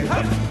away.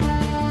 Hey!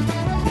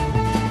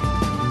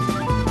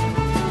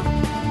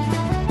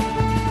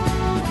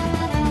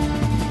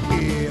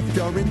 If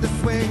you're in the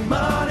swing,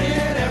 money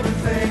and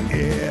everything.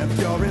 If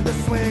you're in the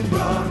swing,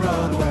 run,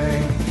 run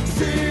away.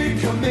 See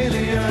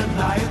chameleon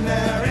lying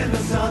there in the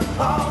sun.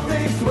 All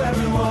things to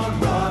everyone,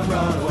 run,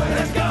 run away.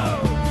 Let's go!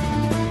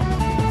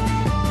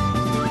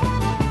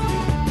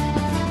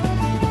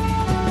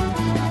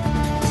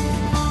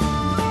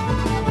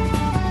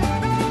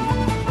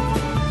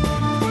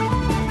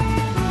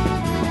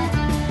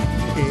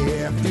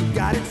 If you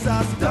got it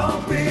sus,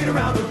 don't beat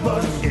around the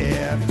bush.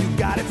 If you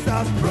got it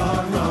sus,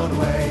 run, run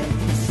away.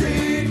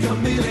 See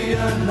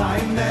chameleon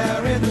lying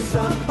there in the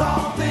sun.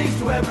 All things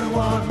to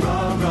everyone,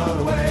 run, run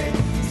away.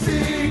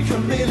 See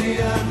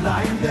chameleon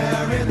lying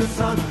there in the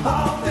sun.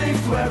 All things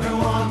to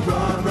everyone,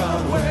 run,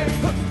 run away.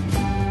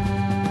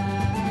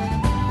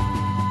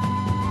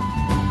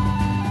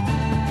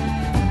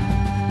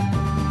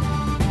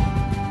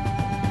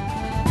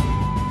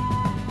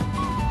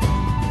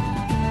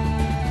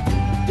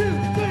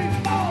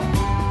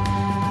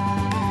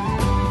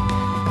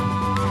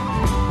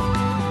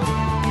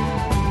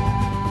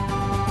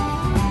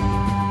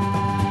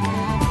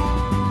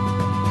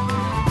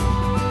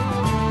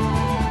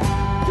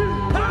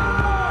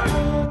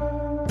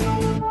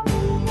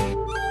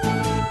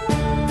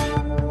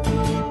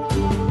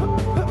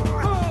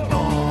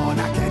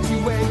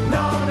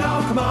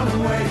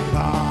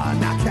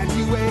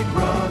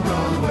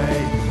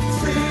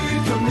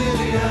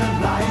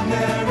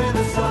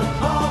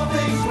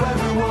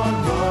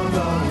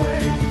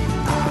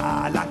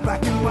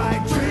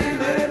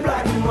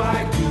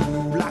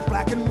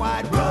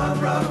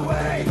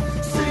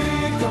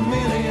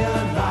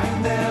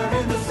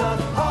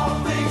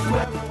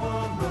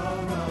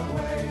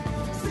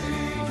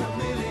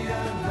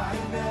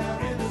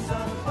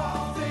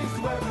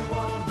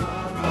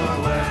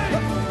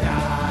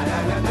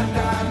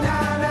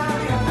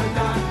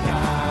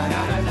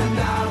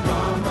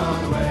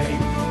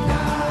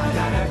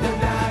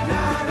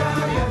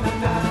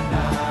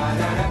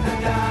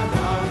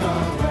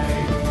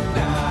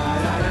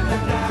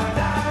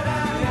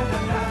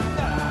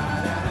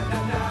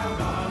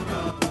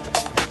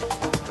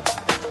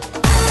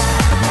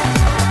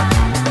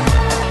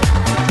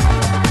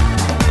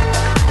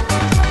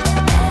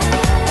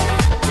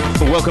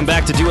 Welcome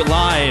back to Do It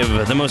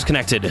Live, the most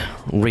connected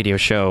radio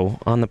show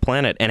on the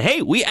planet. And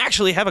hey, we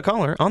actually have a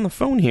caller on the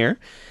phone here.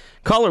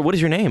 Caller, what is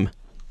your name?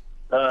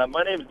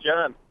 My name is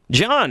John.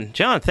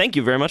 John, thank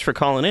you very much for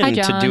calling in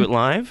to Do It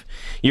Live.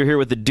 You're here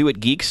with the Do It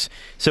Geeks.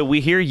 So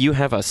we hear you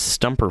have a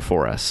stumper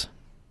for us.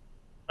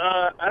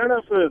 I don't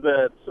know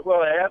if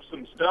well, I have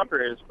some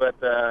stumpers, but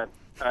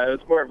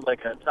it's more of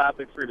like a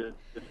topic for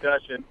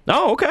discussion.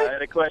 Oh, okay. I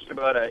had a question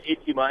about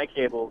HDMI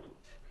cables.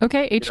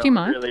 Okay,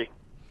 HDMI. Really,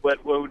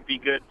 what would be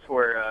good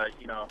for,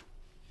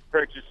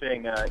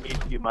 purchasing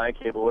HDMI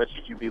cable? What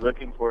should you be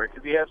looking for?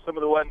 Because you have some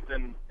of the ones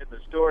in the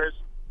stores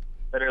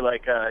that are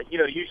like,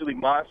 usually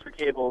Monster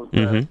cables,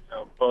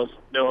 most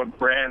known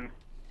brand,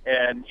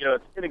 and,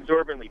 it's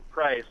inexorbitantly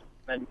priced.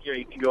 And,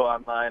 you can go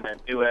online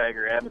at Newegg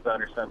or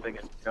Amazon or something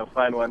and,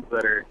 find ones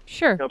that are,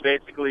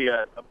 basically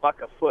a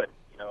buck a foot,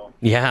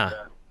 Yeah.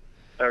 And,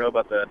 I don't know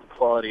about the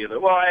quality of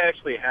it. Well, I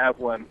actually have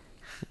one.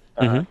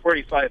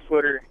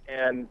 45-footer,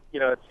 and,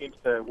 it seems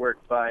to work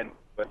fine.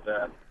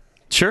 But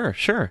Sure.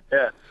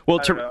 Yeah. Well,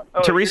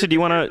 Teresa, do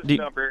you want to...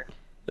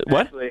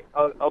 What? Actually,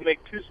 I'll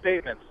make two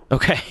statements.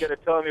 Okay. You got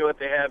to tell me what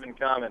they have in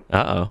common.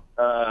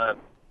 Uh-oh.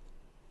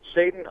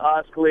 Satan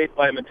oscillate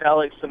by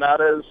metallic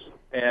sonatas,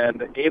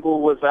 and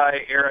Able was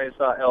I ere I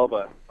saw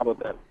Elba. How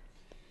about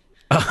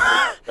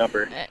that?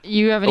 Number.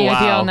 You have any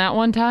idea on that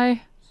one,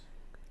 Ty?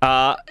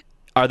 Are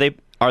they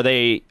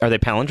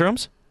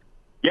palindromes?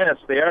 Yes,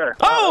 they are.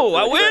 Oh,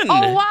 I win!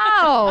 Oh,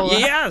 wow!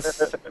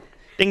 Yes.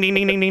 Ding, ding,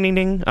 ding, ding, ding, ding,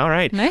 ding. All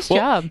right. Nice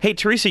job. Hey,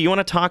 Teresa, you want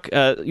to talk?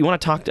 You want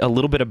to talk a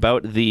little bit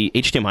about the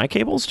HDMI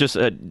cables? Just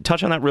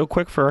touch on that real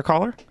quick for our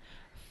caller.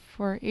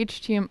 For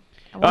HDMI,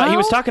 he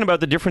was talking about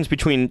the difference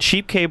between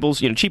cheap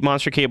cables, cheap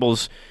Monster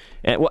cables.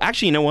 Well,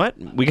 actually, you know what?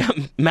 We got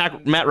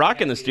Matt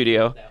Rock in the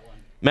studio.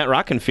 Matt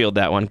Rock can field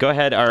that one. Go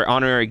ahead, our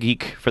honorary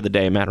geek for the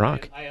day, Matt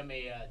Rock. I am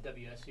a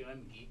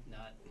WSUM geek,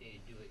 not a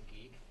Do It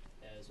geek,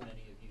 as many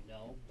of you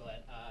know.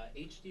 But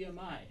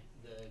HDMI,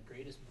 the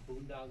greatest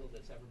boondoggle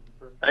that's ever been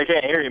purchased. I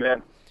can't hear you,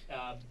 man.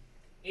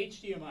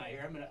 HDMI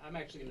here. I'm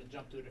actually going to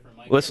jump to a different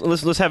mic.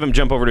 Let's have him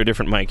jump over to a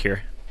different mic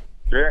here.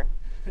 Sure.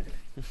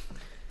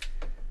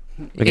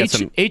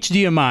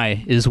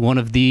 HDMI is one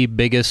of the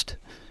biggest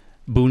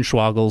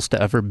boonschwaggles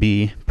to ever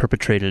be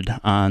perpetrated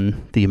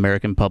on the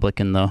American public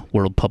and the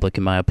world public,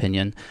 in my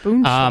opinion.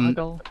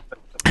 Boonschwaggle.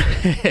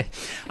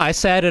 I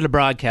sat at a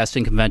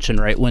broadcasting convention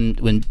right when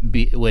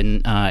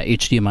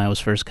HDMI was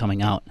first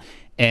coming out,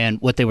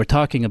 and what they were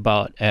talking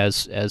about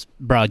as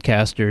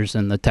broadcasters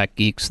and the tech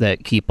geeks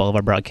that keep all of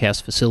our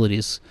broadcast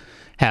facilities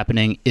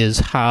happening is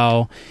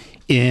how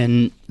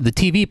in the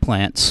TV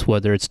plants,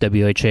 whether it's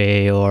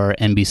WHA or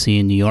NBC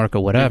in New York or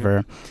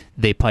whatever,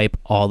 they pipe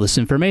all this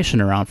information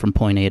around from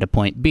point A to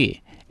point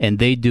B, and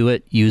they do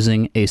it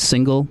using a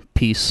single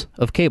piece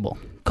of cable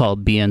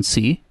called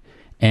BNC.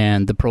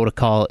 And the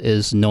protocol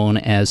is known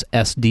as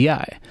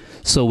SDI.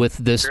 So with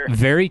this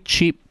very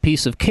cheap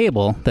piece of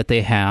cable that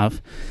they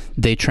have,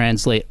 they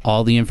translate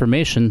all the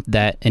information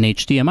that an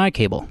HDMI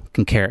cable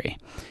can carry.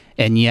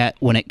 And yet,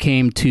 when it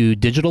came to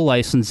digital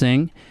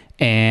licensing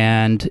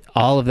and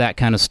all of that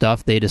kind of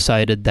stuff, they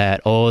decided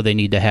that, they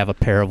need to have a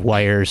pair of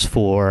wires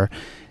for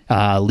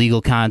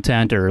legal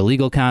content or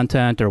illegal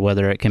content, or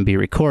whether it can be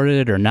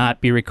recorded or not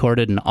be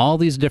recorded, and all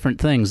these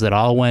different things that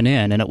all went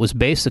in, and it was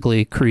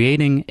basically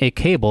creating a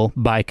cable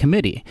by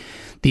committee.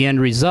 The end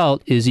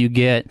result is you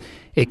get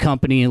a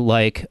company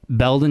like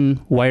Belden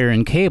Wire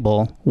and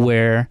Cable,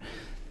 where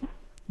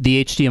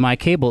the HDMI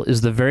cable is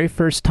the very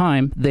first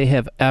time they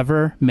have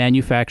ever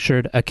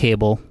manufactured a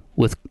cable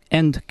with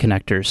end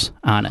connectors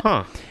on it.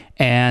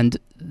 And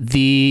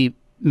the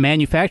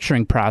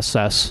manufacturing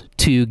process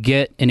to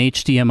get an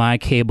HDMI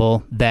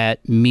cable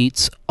that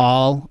meets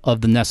all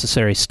of the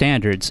necessary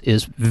standards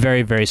is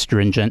very, very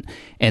stringent,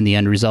 and the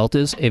end result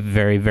is a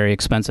very, very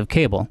expensive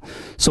cable.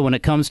 So when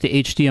it comes to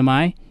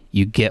HDMI,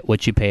 you get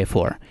what you pay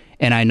for.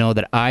 And I know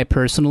that I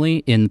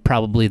personally, in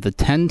probably the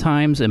 10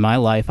 times in my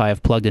life I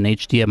have plugged an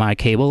HDMI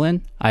cable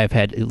in, I have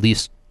had at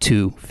least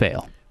 2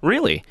 fail.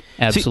 Really?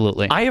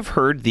 Absolutely. See, I have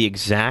heard the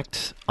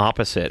exact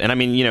opposite. And I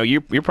mean,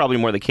 you're probably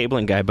more the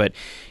cabling guy, but,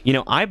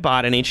 I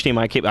bought an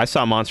HDMI cable. I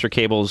saw Monster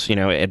Cables,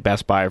 at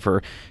Best Buy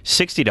for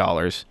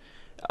 $60.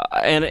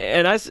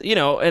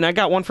 And I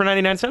got one for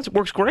 99 cents. It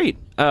works great.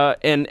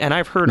 And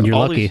I've heard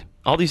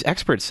all these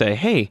experts say,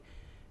 hey,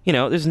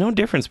 there's no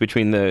difference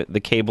between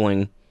the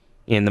cabling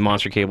in the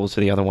Monster Cables to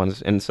the other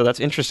ones. And so that's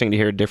interesting to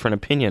hear a different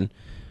opinion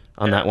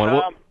on that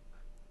one.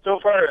 So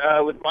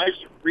far, with my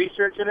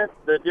research in it,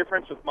 the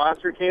difference with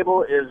Monster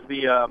Cable is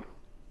the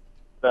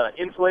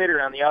insulator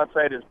on the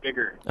outside is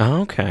bigger.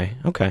 Oh, okay.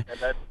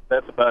 And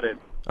that's about it.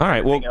 All right.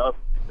 Everything else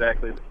is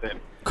exactly the same.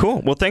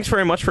 Cool. Well, thanks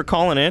very much for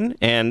calling in,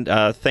 and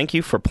thank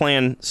you for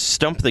playing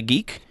Stump the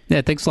Geek.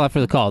 Yeah, thanks a lot for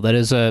the call. That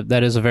is a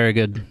very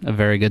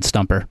good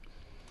stumper.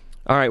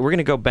 All right, we're going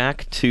to go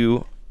back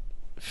to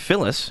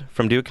Phyllis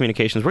from Duo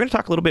Communications. We're going to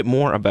talk a little bit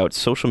more about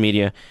social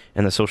media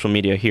and the social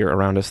media here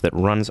around us that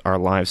runs our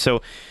lives.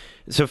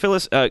 So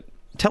Phyllis,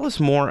 tell us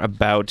more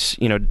about,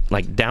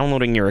 like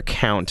downloading your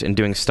account and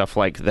doing stuff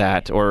like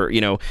that, or,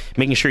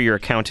 making sure your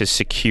account is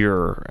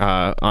secure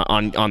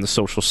on the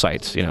social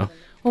sites, Well,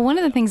 one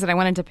of the things that I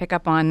wanted to pick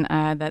up on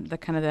that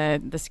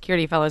the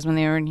security fellows, when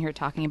they were in here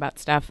talking about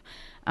stuff,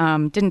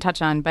 didn't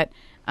touch on, but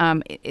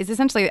is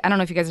essentially, I don't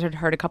know if you guys had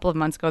heard a couple of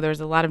months ago, there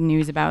was a lot of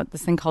news about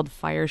this thing called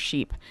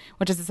Firesheep,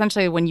 which is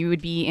essentially when you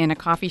would be in a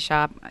coffee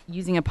shop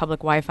using a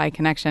public Wi-Fi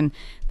connection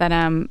that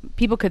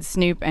people could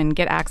snoop and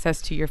get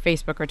access to your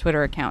Facebook or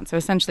Twitter account. So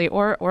essentially,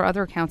 or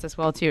other accounts as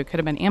well too. It could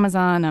have been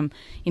Amazon,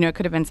 it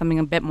could have been something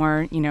a bit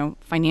more,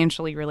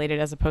 financially related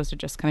as opposed to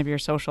just kind of your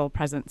social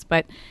presence.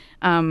 But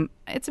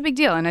it's a big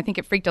deal, and I think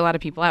it freaked a lot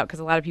of people out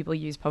because a lot of people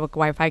use public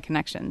Wi-Fi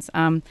connections.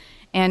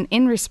 And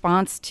in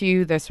response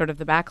to the sort of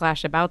the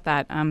backlash about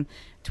that,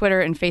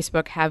 Twitter and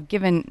Facebook have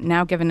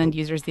now given end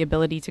users the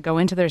ability to go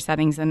into their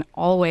settings and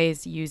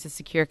always use a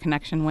secure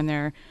connection when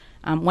they're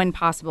when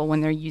possible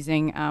when they're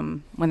using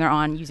when they're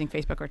on using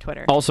Facebook or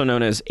Twitter. Also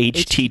known as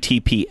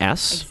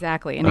HTTPS.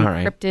 Exactly, an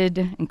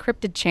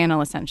encrypted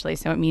channel essentially.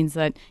 So it means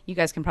that you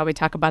guys can probably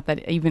talk about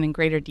that even in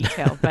greater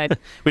detail. But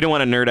we don't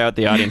want to nerd out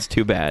the audience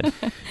too bad.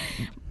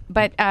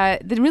 But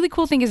the really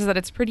cool thing is that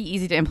it's pretty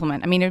easy to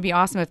implement. I mean, it would be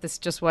awesome if this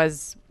just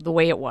was the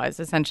way it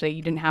was. Essentially,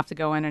 you didn't have to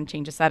go in and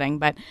change a setting.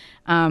 But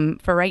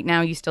for right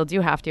now, you still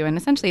do have to. And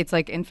essentially, it's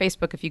like in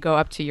Facebook, if you go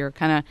up to your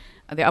kind of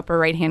the upper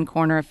right-hand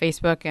corner of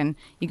Facebook and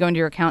you go into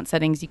your account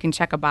settings, you can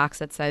check a box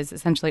that says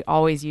essentially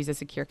always use a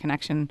secure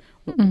connection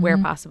where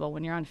possible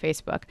when you're on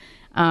Facebook.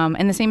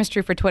 And the same is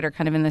true for Twitter,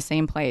 kind of in the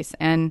same place.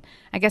 And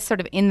I guess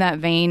sort of in that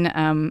vein,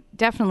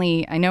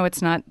 definitely, I know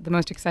it's not the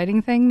most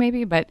exciting thing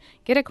maybe, but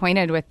get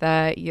acquainted with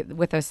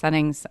those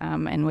settings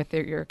and with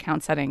your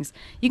account settings.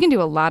 You can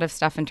do a lot of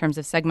stuff in terms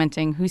of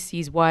segmenting who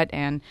sees what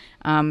and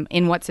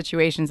in what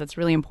situations. That's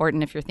really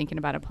important if you're thinking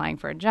about applying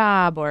for a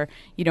job or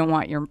you don't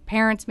want your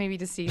parents maybe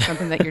to see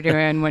something that you're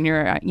doing when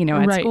you're at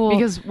right, school.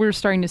 Because we're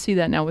starting to see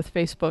that now with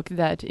Facebook,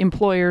 that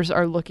employers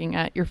are looking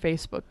at your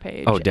Facebook page.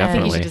 page. Oh,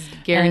 definitely. You should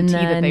just guarantee And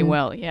that they then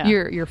will. Yeah.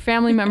 Your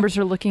family members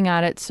are looking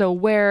at it. So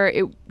where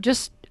it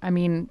just,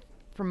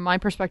 from my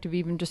perspective,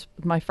 even just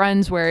with my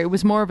friends, where it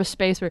was more of a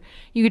space where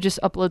you could just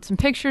upload some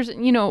pictures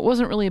and, it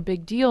wasn't really a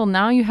big deal.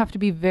 Now you have to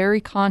be very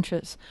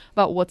conscious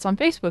about what's on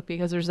Facebook,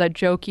 because there's that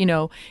joke,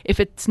 if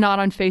it's not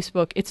on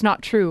Facebook, it's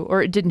not true,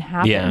 or it didn't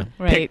happen. Yeah.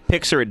 Right.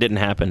 Pics or it didn't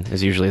happen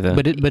is usually the...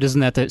 But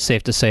isn't that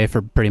safe to say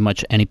for pretty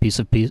much any piece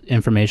of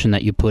information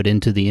that you put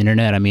into the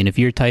internet? I mean, if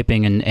you're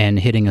typing and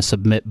hitting a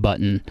submit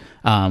button,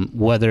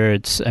 whether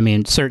it's,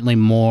 certainly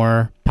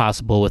more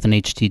possible with an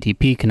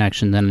HTTP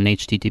connection than an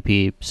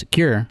HTTP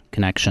secure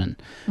connection.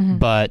 Mm-hmm.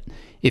 But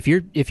if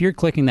you're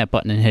clicking that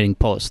button and hitting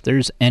post,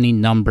 there's any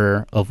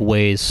number of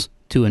ways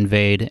to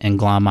invade and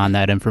glom on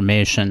that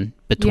information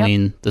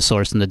between the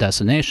source and the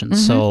destination. Mm-hmm.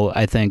 So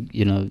I think,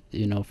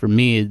 for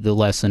me, the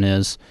lesson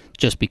is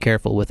just be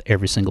careful with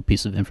every single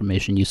piece of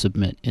information you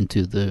submit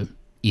into the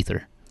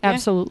ether.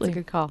 Absolutely. That's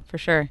a good call, for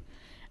sure.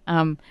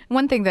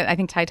 One thing that I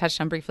think Ty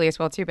touched on briefly as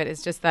well, too, but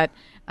it's just that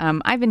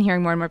I've been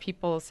hearing more and more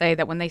people say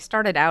that when they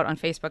started out on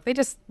Facebook, they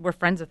just were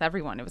friends with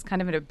everyone. It was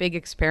kind of a big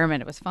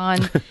experiment. It was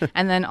fun.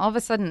 And then all of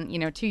a sudden,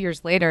 2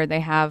 years later, they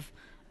have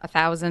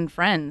 1,000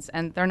 friends,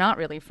 and they're not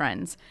really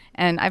friends.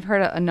 And I've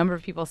heard a number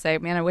of people say,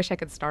 man, I wish I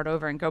could start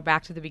over and go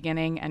back to the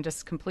beginning and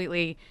just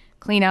completely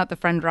clean out the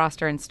friend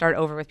roster and start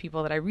over with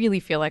people that I really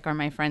feel like are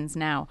my friends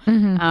now.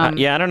 Mm-hmm.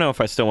 I don't know if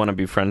I still want to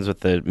be friends with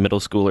the middle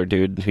schooler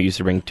dude who used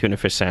to bring tuna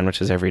fish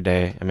sandwiches every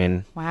day.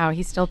 Wow,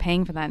 he's still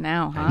paying for that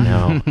now, huh? I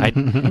know.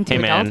 Into hey,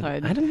 man,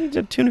 adulthood. I don't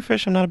need tuna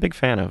fish. I'm not a big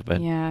fan of,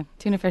 but Yeah,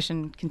 tuna fish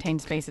in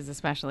contained spaces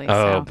especially.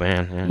 oh so.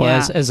 man, yeah.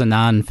 Well, as a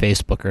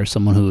non-Facebooker,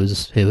 someone who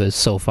has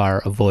so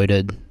far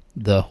avoided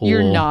the whole...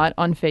 You're not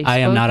on Facebook? I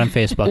am not on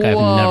Facebook. I've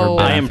Whoa. never been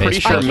I am on pretty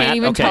Facebook. sure I Matt. can't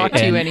even talk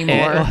to you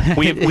anymore.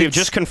 We've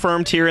just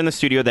confirmed here in the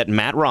studio that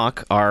Matt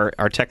Rock, our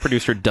tech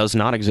producer, does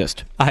not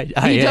exist. He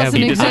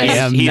doesn't exist. I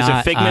am He is a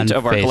not figment on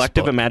of our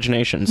collective Facebook.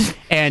 imaginations.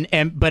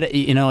 But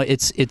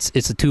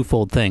it's a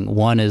twofold thing.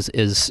 One is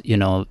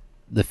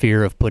the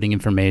fear of putting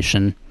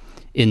information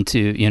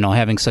into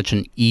having such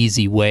an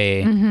easy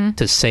way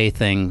to say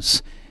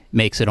things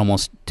makes it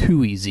almost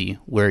too easy,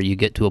 where you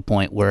get to a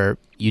point where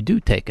you do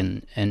take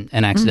and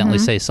accidentally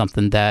say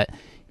something that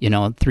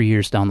 3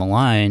 years down the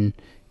line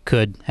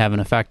could have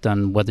an effect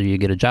on whether you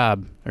get a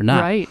job or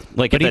not. Right.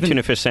 Like if that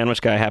tuna fish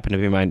sandwich guy happened to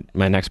be my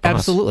next boss.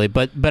 Absolutely.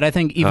 But I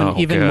think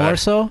even more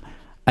so,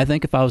 I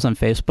think if I was on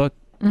Facebook,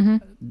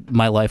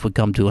 my life would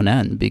come to an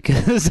end,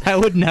 because I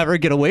would never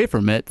get away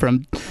from it,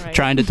 from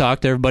trying to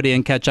talk to everybody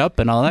and catch up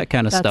and all that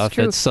kind of stuff.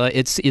 True.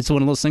 It's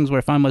one of those things where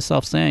I find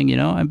myself saying,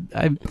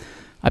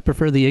 I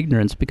prefer the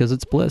ignorance because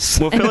it's bliss.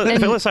 Well,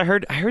 Phyllis, I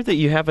heard that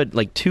you have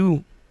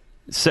two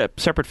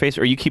separate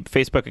or you keep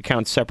Facebook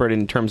accounts separate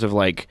in terms of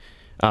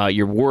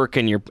your work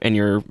and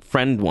your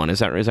friend one. Is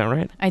that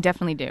right? I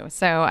definitely do.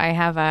 So I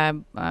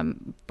have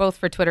both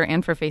for Twitter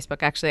and for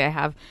Facebook. Actually, I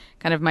have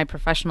kind of my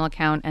professional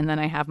account, and then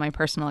I have my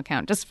personal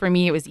account. Just for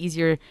me, it was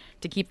easier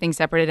to keep things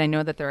separated. I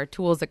know that there are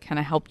tools that kind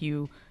of help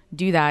you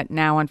do that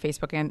now on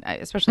Facebook, and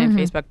especially on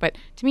Facebook. But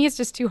to me, it's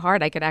just too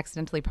hard. I could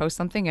accidentally post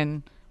something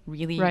and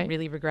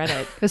really regret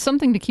it. Because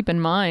something to keep in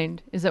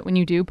mind is that when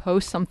you do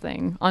post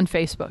something on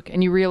Facebook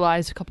and you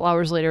realize a couple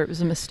hours later it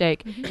was a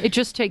mistake, it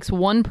just takes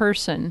one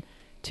person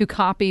to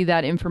copy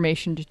that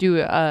information, to do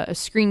a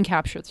screen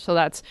capture. So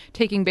that's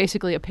taking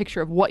basically a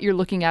picture of what you're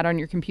looking at on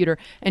your computer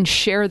and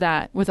share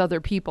that with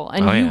other people.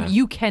 And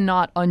you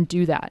cannot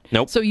undo that.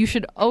 Nope. So you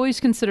should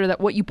always consider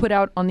that what you put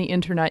out on the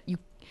internet,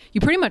 you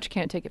pretty much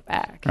can't take it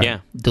back. Yeah.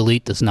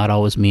 Delete does not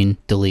always mean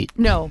delete.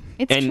 No,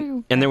 it's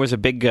true. And there was a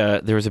big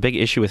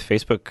issue with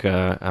Facebook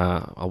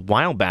a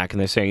while back, and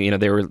they're saying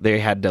they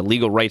had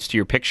legal rights to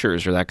your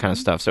pictures or that kind of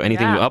stuff. So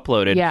anything you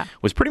uploaded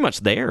was pretty much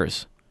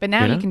theirs. But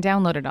now you can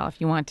download it all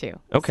if you want to.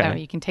 Okay. So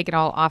you can take it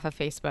all off of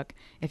Facebook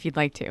if you'd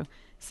like to.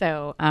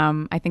 So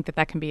I think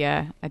that can be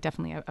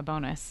definitely a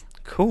bonus.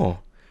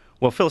 Cool.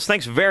 Well, Phyllis,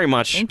 thanks very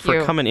much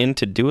for coming in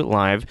to Do It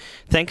Live.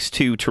 Thanks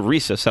to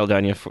Teresa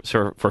Saldana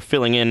for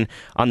filling in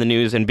on the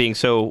news and being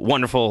so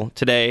wonderful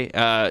today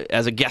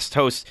as a guest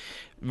host.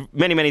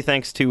 Many, many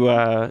thanks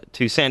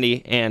to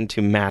Sandy and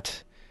to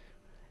Matt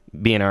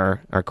being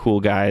our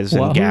cool guys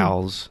and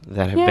gals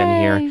that have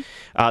been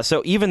here.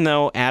 So even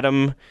though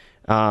Adam,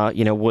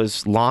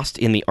 was lost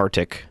in the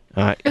Arctic,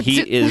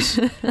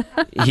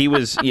 he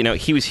was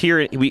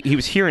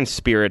here in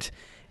spirit.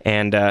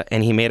 And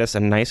he made us a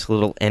nice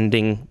little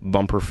ending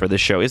bumper for the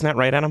show. Isn't that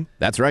right, Adam?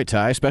 That's right,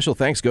 Ty. Special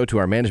thanks go to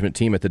our management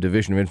team at the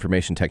Division of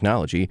Information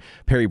Technology: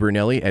 Perry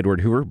Brunelli,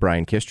 Edward Hoover,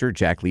 Brian Kister,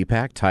 Jack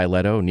Lepak, Ty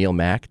Leto, Neil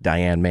Mack,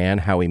 Diane Mann,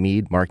 Howie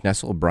Mead, Mark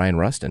Nessel, Brian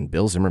Rust, and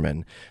Bill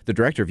Zimmerman. The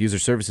Director of User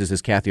Services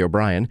is Kathy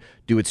O'Brien.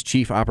 DoIT's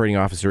Chief Operating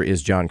Officer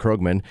is John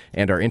Krogman.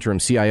 And our Interim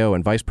CIO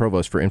and Vice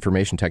Provost for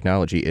Information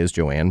Technology is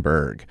Joanne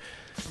Berg.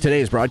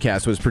 Today's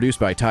broadcast was produced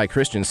by Ty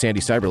Christian,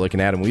 Sandy Cyberlick,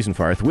 and Adam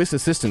Wiesenfarth, with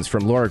assistance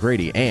from Laura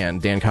Grady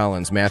and Dan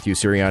Collins, Matthew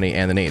Sirianni,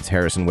 and the Nates,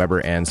 Harrison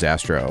Weber, and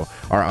Zastro.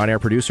 Our on-air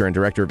producer and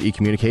director of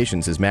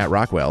e-communications is Matt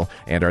Rockwell,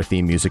 and our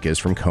theme music is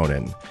from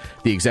Conan.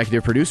 The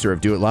executive producer of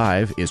Do It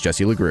Live is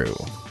Jesse LeGroux.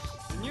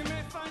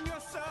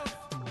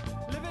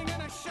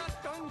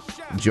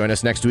 Join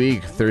us next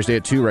week, Thursday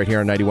at 2, right here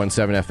on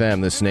 91.7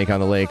 FM, the Snake on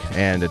the Lake,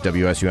 and at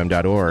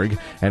WSUM.org.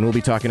 And we'll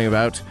be talking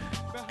about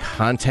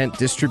content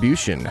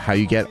distribution, how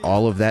you get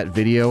all of that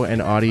video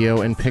and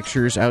audio and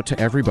pictures out to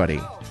everybody.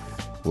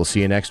 We'll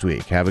see you next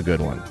week. Have a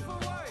good one.